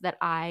promise that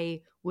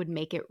I would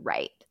make it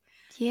right.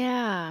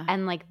 Yeah.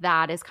 And like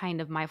that is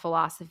kind of my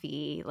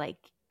philosophy, like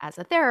as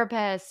a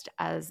therapist,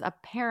 as a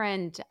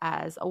parent,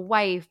 as a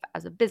wife,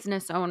 as a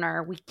business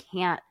owner. We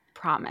can't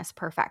promise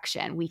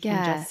perfection. We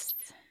can just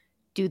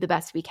do the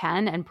best we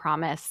can and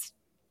promise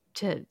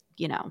to,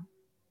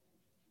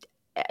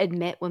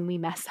 admit when we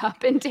mess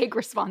up and take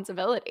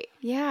responsibility.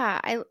 Yeah,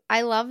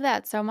 I love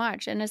that so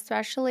much. And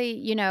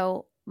especially,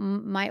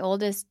 my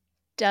oldest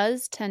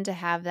does tend to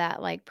have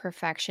that like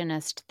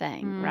perfectionist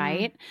thing,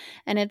 right?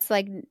 And it's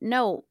like,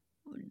 no,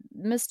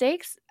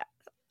 mistakes,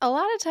 a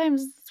lot of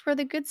times it's where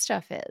the good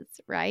stuff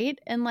is, right?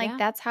 And like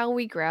that's how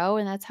we grow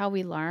and that's how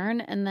we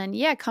learn. And then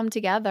come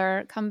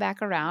together, come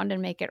back around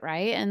and make it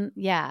right. And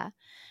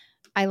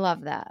I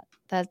love that.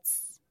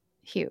 That's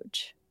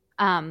huge.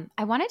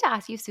 I wanted to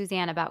ask you,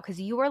 Suzanne, about,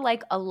 because you were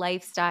like a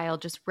lifestyle,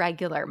 just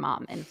regular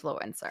mom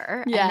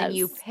influencer. Yes. And then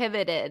you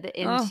pivoted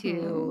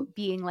into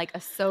being like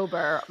a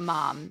sober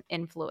mom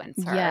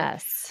influencer.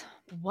 Yes.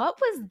 What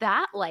was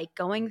that like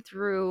going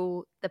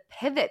through the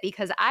pivot?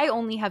 Because I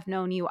only have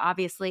known you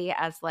obviously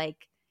as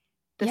like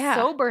the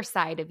sober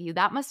side of you.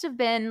 That must have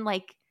been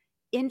like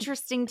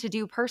interesting to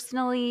do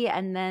personally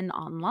and then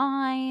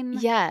online.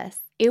 Yes.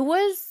 It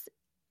was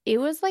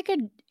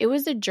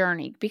a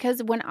journey,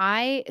 because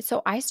I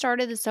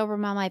started the Sober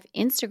Mom Life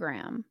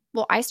Instagram.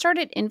 Well, I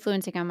started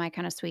influencing on My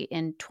Kind of Sweet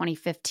in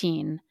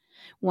 2015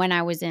 when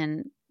I was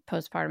in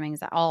postpartum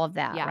anxiety, all of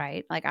that,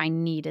 right? Like I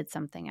needed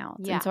something else.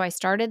 Yeah. And so I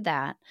started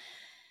that.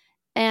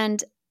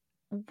 And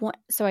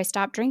so I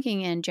stopped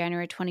drinking in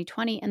January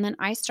 2020, and then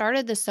I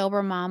started the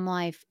Sober Mom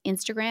Life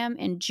Instagram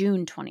in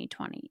June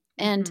 2020.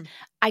 And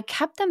I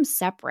kept them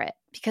separate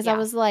because I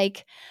was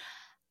like,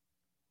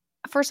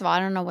 first of all, I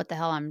don't know what the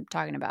hell I'm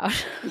talking about,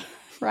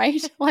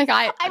 right? Like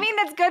I mean,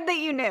 it's good that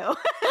you knew.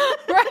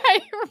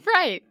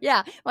 Right.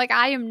 Yeah. Like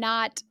I am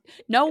not,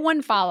 no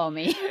one follow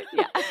me.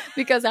 Yeah.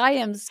 Because I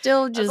am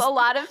still just. A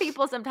lot of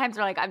people sometimes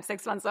are like, I'm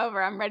 6 months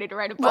over, I'm ready to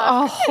write a book.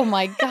 Oh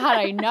my God,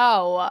 I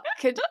know.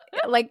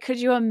 Could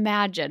you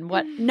imagine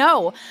what?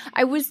 No,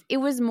 it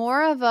was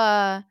more of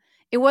a,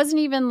 it wasn't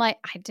even like,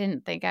 I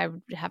didn't think I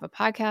would have a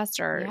podcast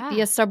or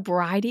be a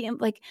sobriety. And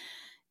like,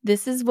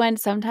 this is when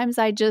sometimes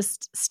I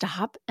just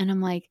stop and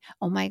I'm like,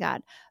 oh my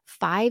God,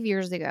 5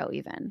 years ago,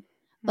 even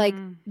like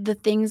the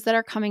things that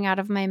are coming out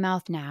of my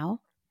mouth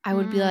now, I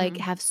would be like,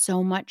 have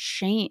so much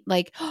shame.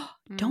 Like,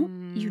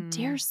 don't you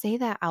dare say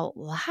that out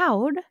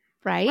loud.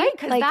 Right?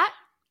 Because that,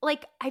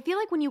 like, I feel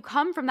like when you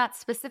come from that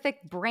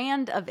specific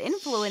brand of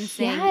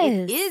influencing,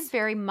 it is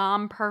very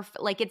mom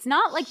perfect. Like, it's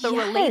not like the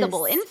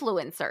relatable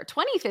influencer.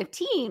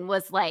 2015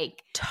 was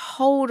like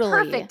totally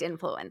perfect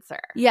influencer.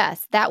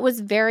 Yes, that was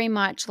very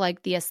much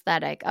like the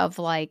aesthetic of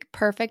like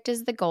perfect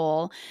is the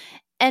goal.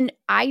 And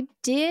I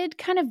did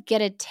kind of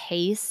get a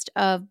taste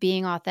of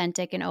being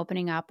authentic and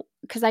opening up,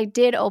 because I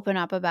did open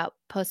up about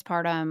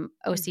postpartum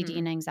OCD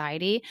and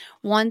anxiety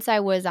once I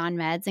was on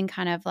meds and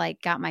kind of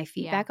like got my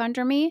feet back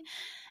under me.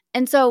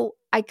 And so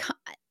I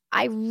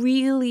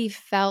really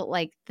felt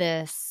like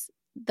the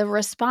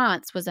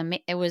response was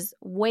it was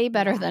way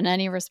better than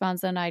any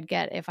response that I'd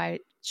get if I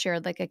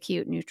shared like a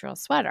cute neutral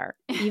sweater,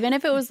 even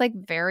if it was like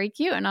very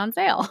cute and on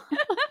sale.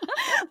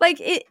 Like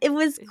it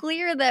was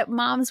clear that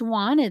moms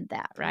wanted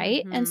that,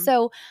 right? And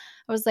so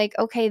I was like,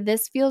 okay,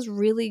 this feels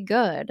really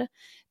good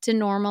to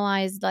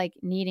normalize like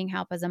needing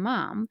help as a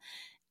mom.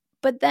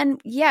 But then,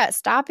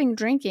 stopping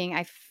drinking,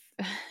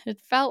 it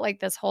felt like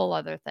this whole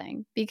other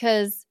thing,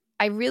 because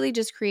I really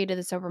just created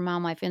the Sober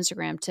Mom Life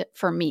Instagram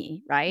for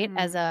me, right?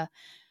 As a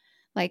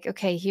like,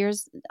 okay,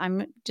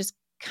 I'm just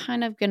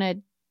kind of going to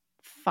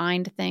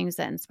find things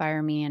that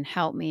inspire me and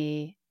help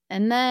me.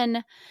 And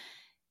then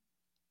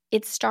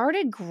it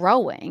started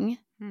growing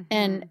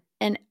and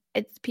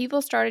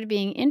people started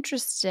being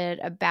interested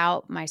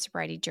about my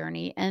sobriety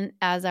journey. And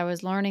as I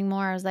was learning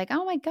more, I was like,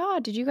 oh my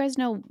God, did you guys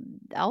know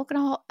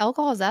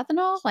alcohol is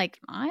ethanol? Like,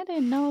 I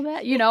didn't know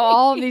that,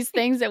 all of these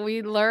things that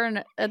we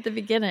learn at the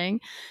beginning.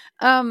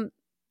 And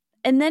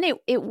then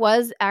it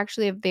was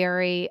actually a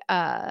very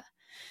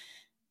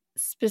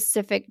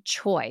specific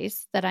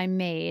choice that I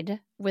made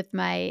with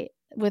my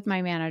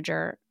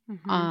manager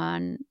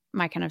on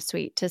My Kind of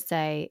Sweet to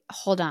say,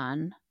 hold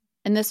on.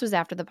 And this was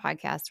after the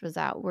podcast was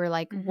out. We're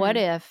like, what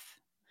if,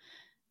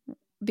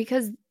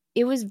 because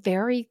it was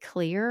very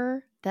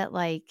clear that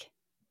like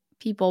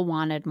people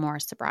wanted more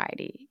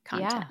sobriety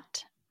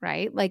content,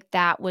 right? Like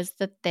that was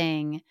the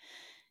thing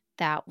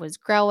that was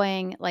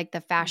growing. Like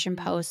the fashion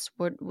posts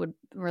were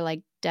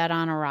like dead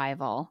on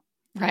arrival,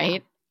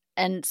 right?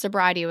 And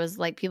sobriety was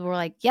like, people were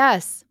like,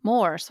 yes,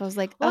 more. So I was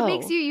like, it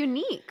makes you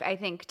unique, I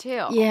think,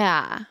 too.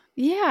 Yeah.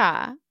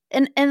 Yeah.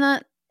 And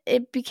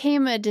it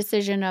became a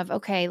decision of,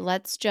 okay,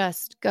 let's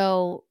just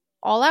go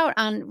all out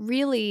on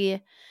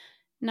really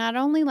not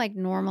only like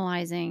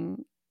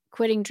normalizing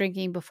quitting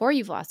drinking before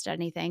you've lost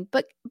anything,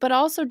 but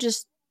also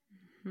just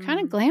kind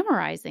of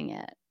glamorizing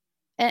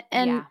it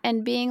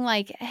and being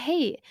like,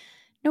 hey,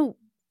 no,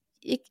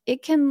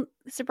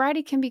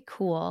 sobriety can be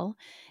cool,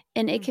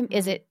 and it can,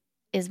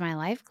 is my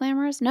life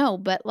glamorous? No,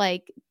 but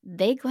like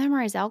they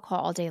glamorize alcohol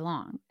all day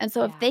long. And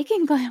so if they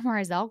can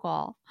glamorize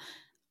alcohol,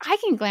 I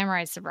can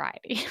glamorize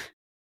sobriety.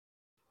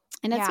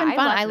 And it's been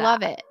fun. I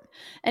love it.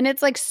 And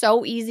it's like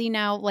so easy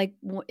now. Like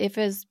if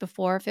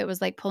it was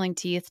like pulling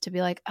teeth to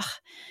be like,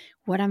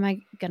 what am I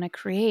going to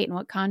create and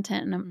what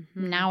content? And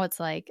now it's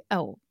like,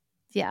 oh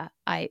yeah,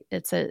 I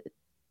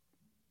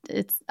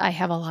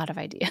have a lot of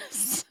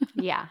ideas.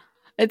 Yeah.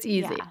 It's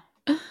easy.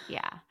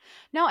 Yeah.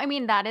 No, I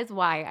mean, that is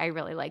why I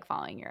really like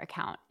following your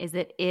account, is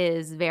it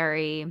is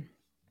very,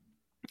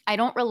 I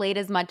don't relate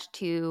as much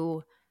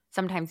to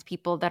sometimes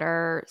people that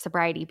are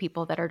sobriety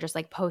people that are just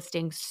like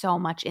posting so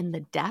much in the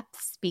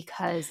depths,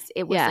 because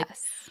it was like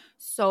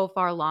so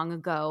far long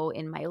ago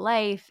in my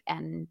life.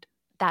 And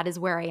that is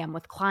where I am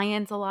with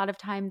clients a lot of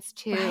times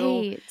too.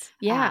 Right.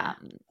 Yeah.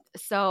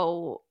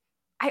 So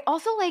I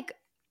also like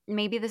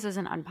maybe this is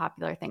an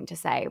unpopular thing to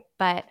say,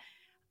 but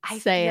I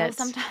Say feel it.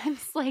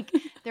 sometimes like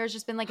there's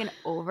just been like an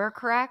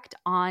overcorrect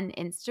on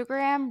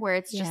Instagram where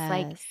it's just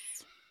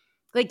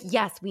like,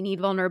 yes, we need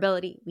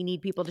vulnerability. We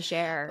need people to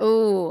share.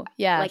 Oh,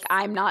 yes. Like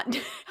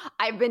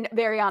I've been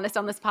very honest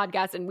on this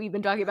podcast and we've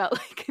been talking about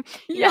like,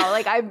 you know,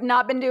 like I've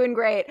not been doing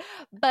great.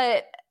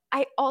 But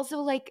I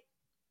also like,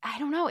 I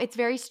don't know. It's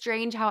very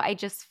strange how I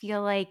just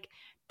feel like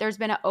there's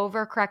been an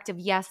overcorrect of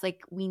yes, like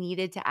we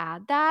needed to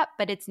add that.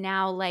 But it's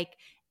now like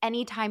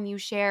anytime you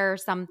share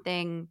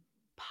something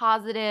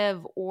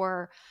positive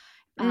or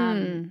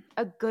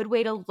a good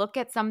way to look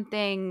at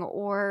something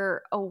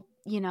or,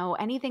 you know,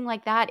 anything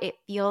like that, it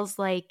feels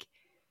like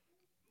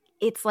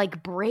it's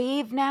like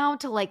brave now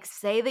to like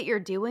say that you're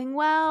doing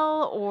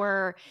well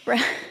or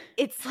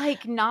it's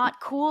like not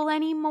cool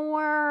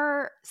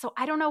anymore. So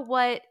I don't know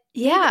what.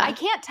 Maybe, I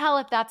can't tell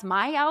if that's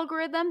my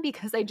algorithm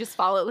because I just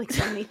follow like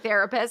so many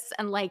therapists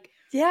and like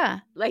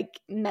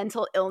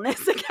mental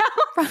illness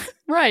accounts.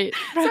 Right.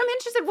 So I'm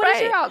interested. What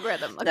is your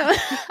algorithm? No,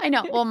 I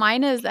know. Well,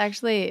 mine is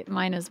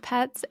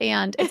pets,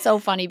 and it's so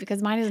funny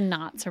because mine is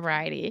not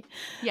sobriety.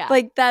 Yeah.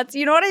 Like that's,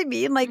 you know what I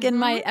mean? Like in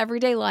my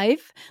everyday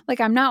life,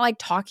 like I'm not like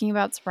talking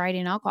about sobriety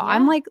and alcohol.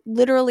 I'm like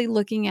literally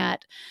looking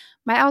at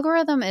my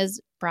algorithm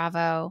is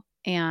Bravo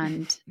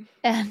and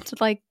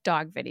like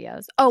dog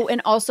videos. Oh,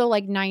 and also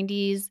like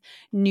 90s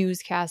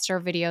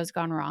newscaster videos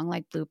gone wrong,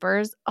 like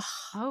bloopers.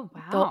 Oh,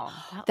 wow.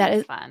 That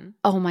is fun.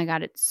 Oh my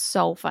God, it's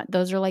so fun.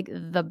 Those are like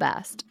the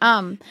best.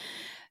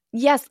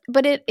 Yes,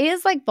 but it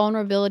is like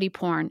vulnerability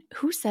porn.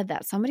 Who said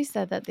that? Somebody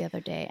said that the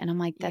other day. And I'm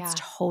like, that's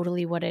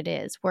totally what it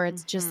is, where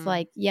it's just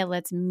like,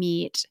 let's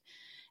meet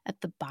at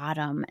the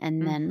bottom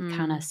and then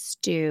kind of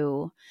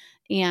stew.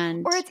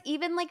 Or it's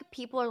even like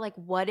people are like,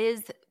 what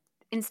is –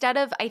 instead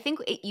of – I think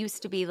it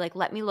used to be like,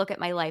 let me look at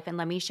my life and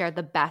let me share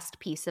the best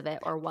piece of it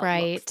or what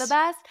looks the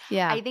best.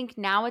 Yeah. I think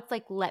now it's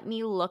like, let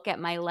me look at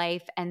my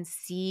life and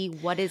see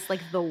what is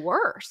like the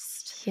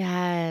worst.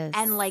 Yes.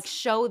 And like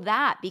show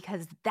that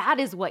because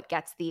that is what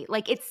gets the –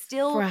 like it's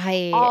still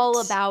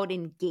all about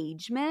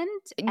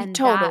engagement. And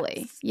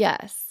totally.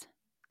 Yes.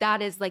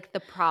 That is like the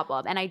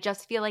problem. And I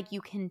just feel like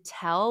you can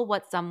tell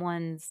what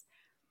someone's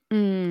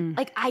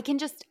like I can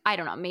just – I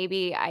don't know.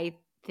 Maybe I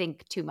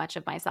think too much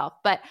of myself.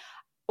 But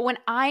when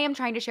I am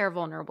trying to share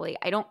vulnerably,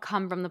 I don't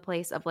come from the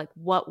place of like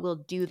what will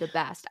do the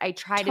best. I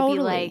try to be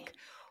like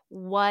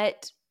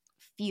what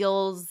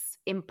feels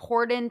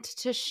important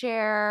to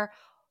share,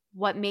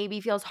 what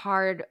maybe feels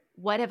hard,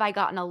 what have I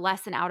gotten a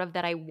lesson out of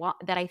that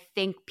I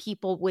think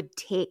people would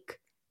take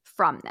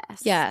from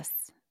this. Yes.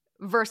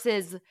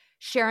 Versus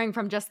sharing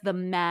from just the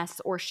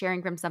mess or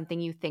sharing from something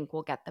you think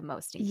will get the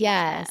most engagement.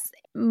 Yes.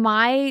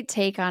 My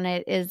take on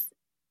it is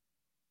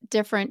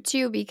different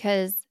too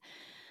because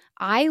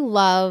I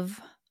love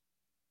 –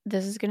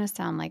 this is going to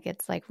sound like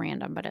it's like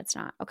random, but it's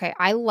not. Okay.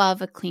 I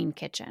love a clean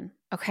kitchen.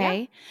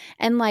 Okay. Yeah.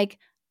 And like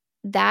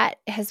that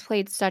has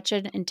played such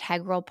an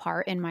integral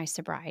part in my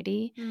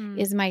sobriety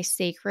is my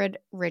sacred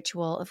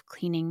ritual of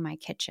cleaning my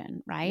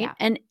kitchen. Right.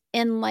 Yeah.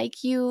 And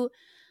like you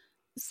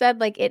said,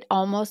 like it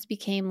almost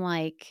became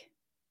like,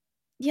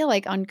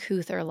 like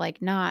uncouth or like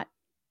not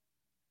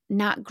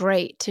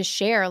great to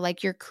share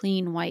like your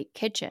clean white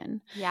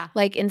kitchen. Yeah.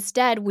 Like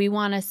instead we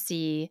want to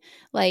see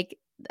like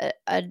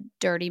a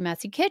dirty,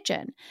 messy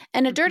kitchen.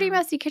 And a dirty,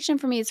 messy kitchen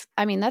for me is,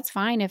 I mean, that's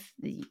fine if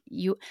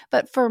you,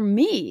 but for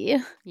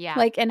me,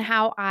 like, and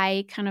how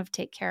I kind of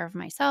take care of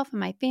myself and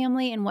my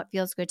family and what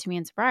feels good to me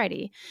in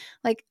sobriety,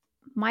 like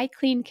my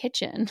clean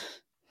kitchen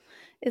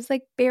is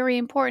like very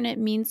important. It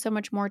means so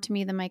much more to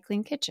me than my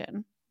clean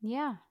kitchen.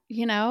 Yeah.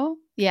 You know?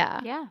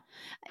 Yeah. Yeah.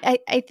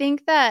 I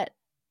think that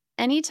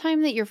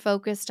anytime that you're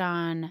focused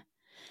on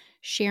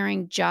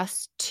sharing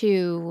just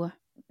to,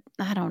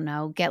 I don't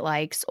know, get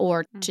likes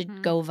or to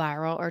go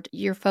viral or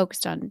you're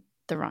focused on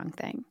the wrong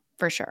thing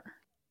for sure.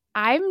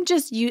 I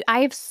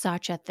have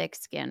such a thick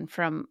skin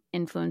from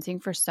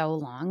influencing for so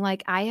long.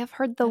 Like I have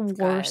heard the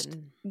worst.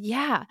 Good.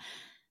 Yeah.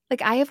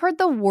 Like I have heard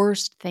the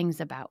worst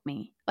things about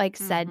me, like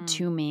said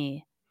to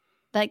me,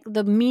 like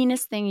the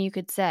meanest thing you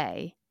could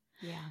say.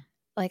 Yeah.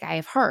 Like I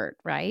have heard.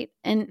 Right.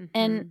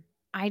 And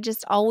I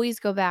just always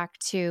go back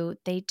to,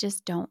 they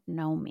just don't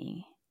know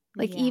me.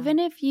 Like even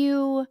if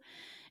you,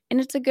 and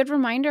it's a good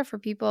reminder for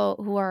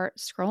people who are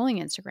scrolling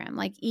Instagram.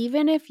 Like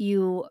even if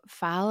you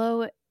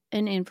follow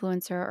an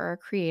influencer or a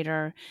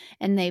creator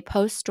and they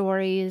post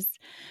stories,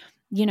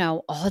 you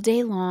know, all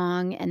day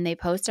long and they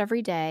post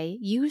every day,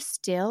 you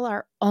still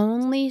are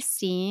only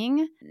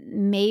seeing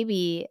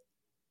maybe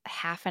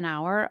half an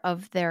hour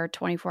of their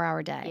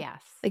 24-hour day.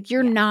 Yes. Like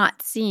you're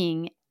not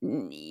seeing,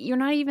 you're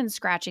not even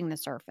scratching the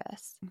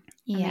surface.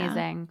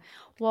 Amazing.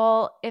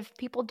 Well, if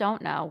people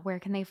don't know, where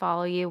can they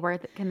follow you? Where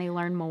can they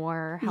learn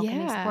more? How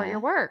can they support your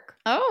work?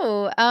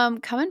 Oh,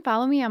 come and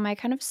follow me on My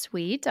Kind of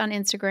Sweet on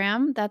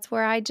Instagram. That's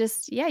where I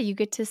just, you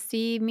get to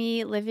see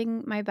me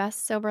living my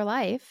best sober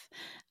life.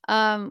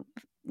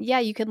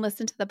 You can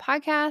listen to the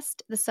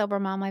podcast, the Sober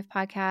Mom Life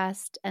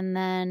podcast, and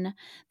then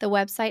the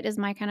website is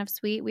My Kind of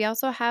Sweet. We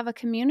also have a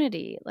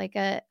community, like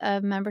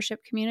a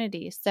membership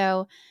community.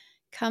 So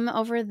come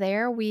over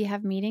there. We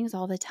have meetings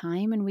all the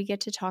time, and we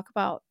get to talk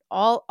about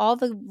all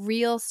the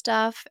real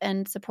stuff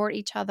and support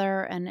each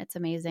other, and it's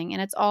amazing.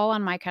 And it's all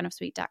on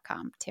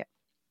mykinofsweet.com too.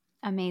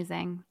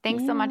 Amazing.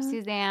 Thanks so much,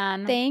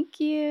 Suzanne. Thank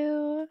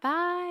you.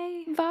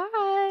 Bye.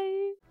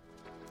 Bye.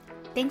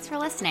 Thanks for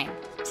listening.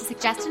 To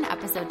suggest an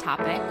episode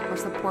topic or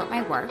support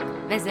my work,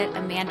 visit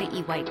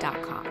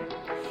amandaewhite.com.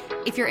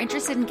 If you're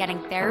interested in getting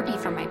therapy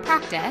from my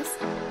practice,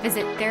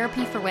 visit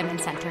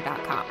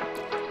therapyforwomencenter.com.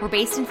 We're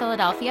based in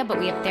Philadelphia, but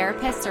we have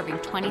therapists serving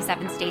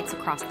 27 states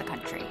across the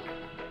country.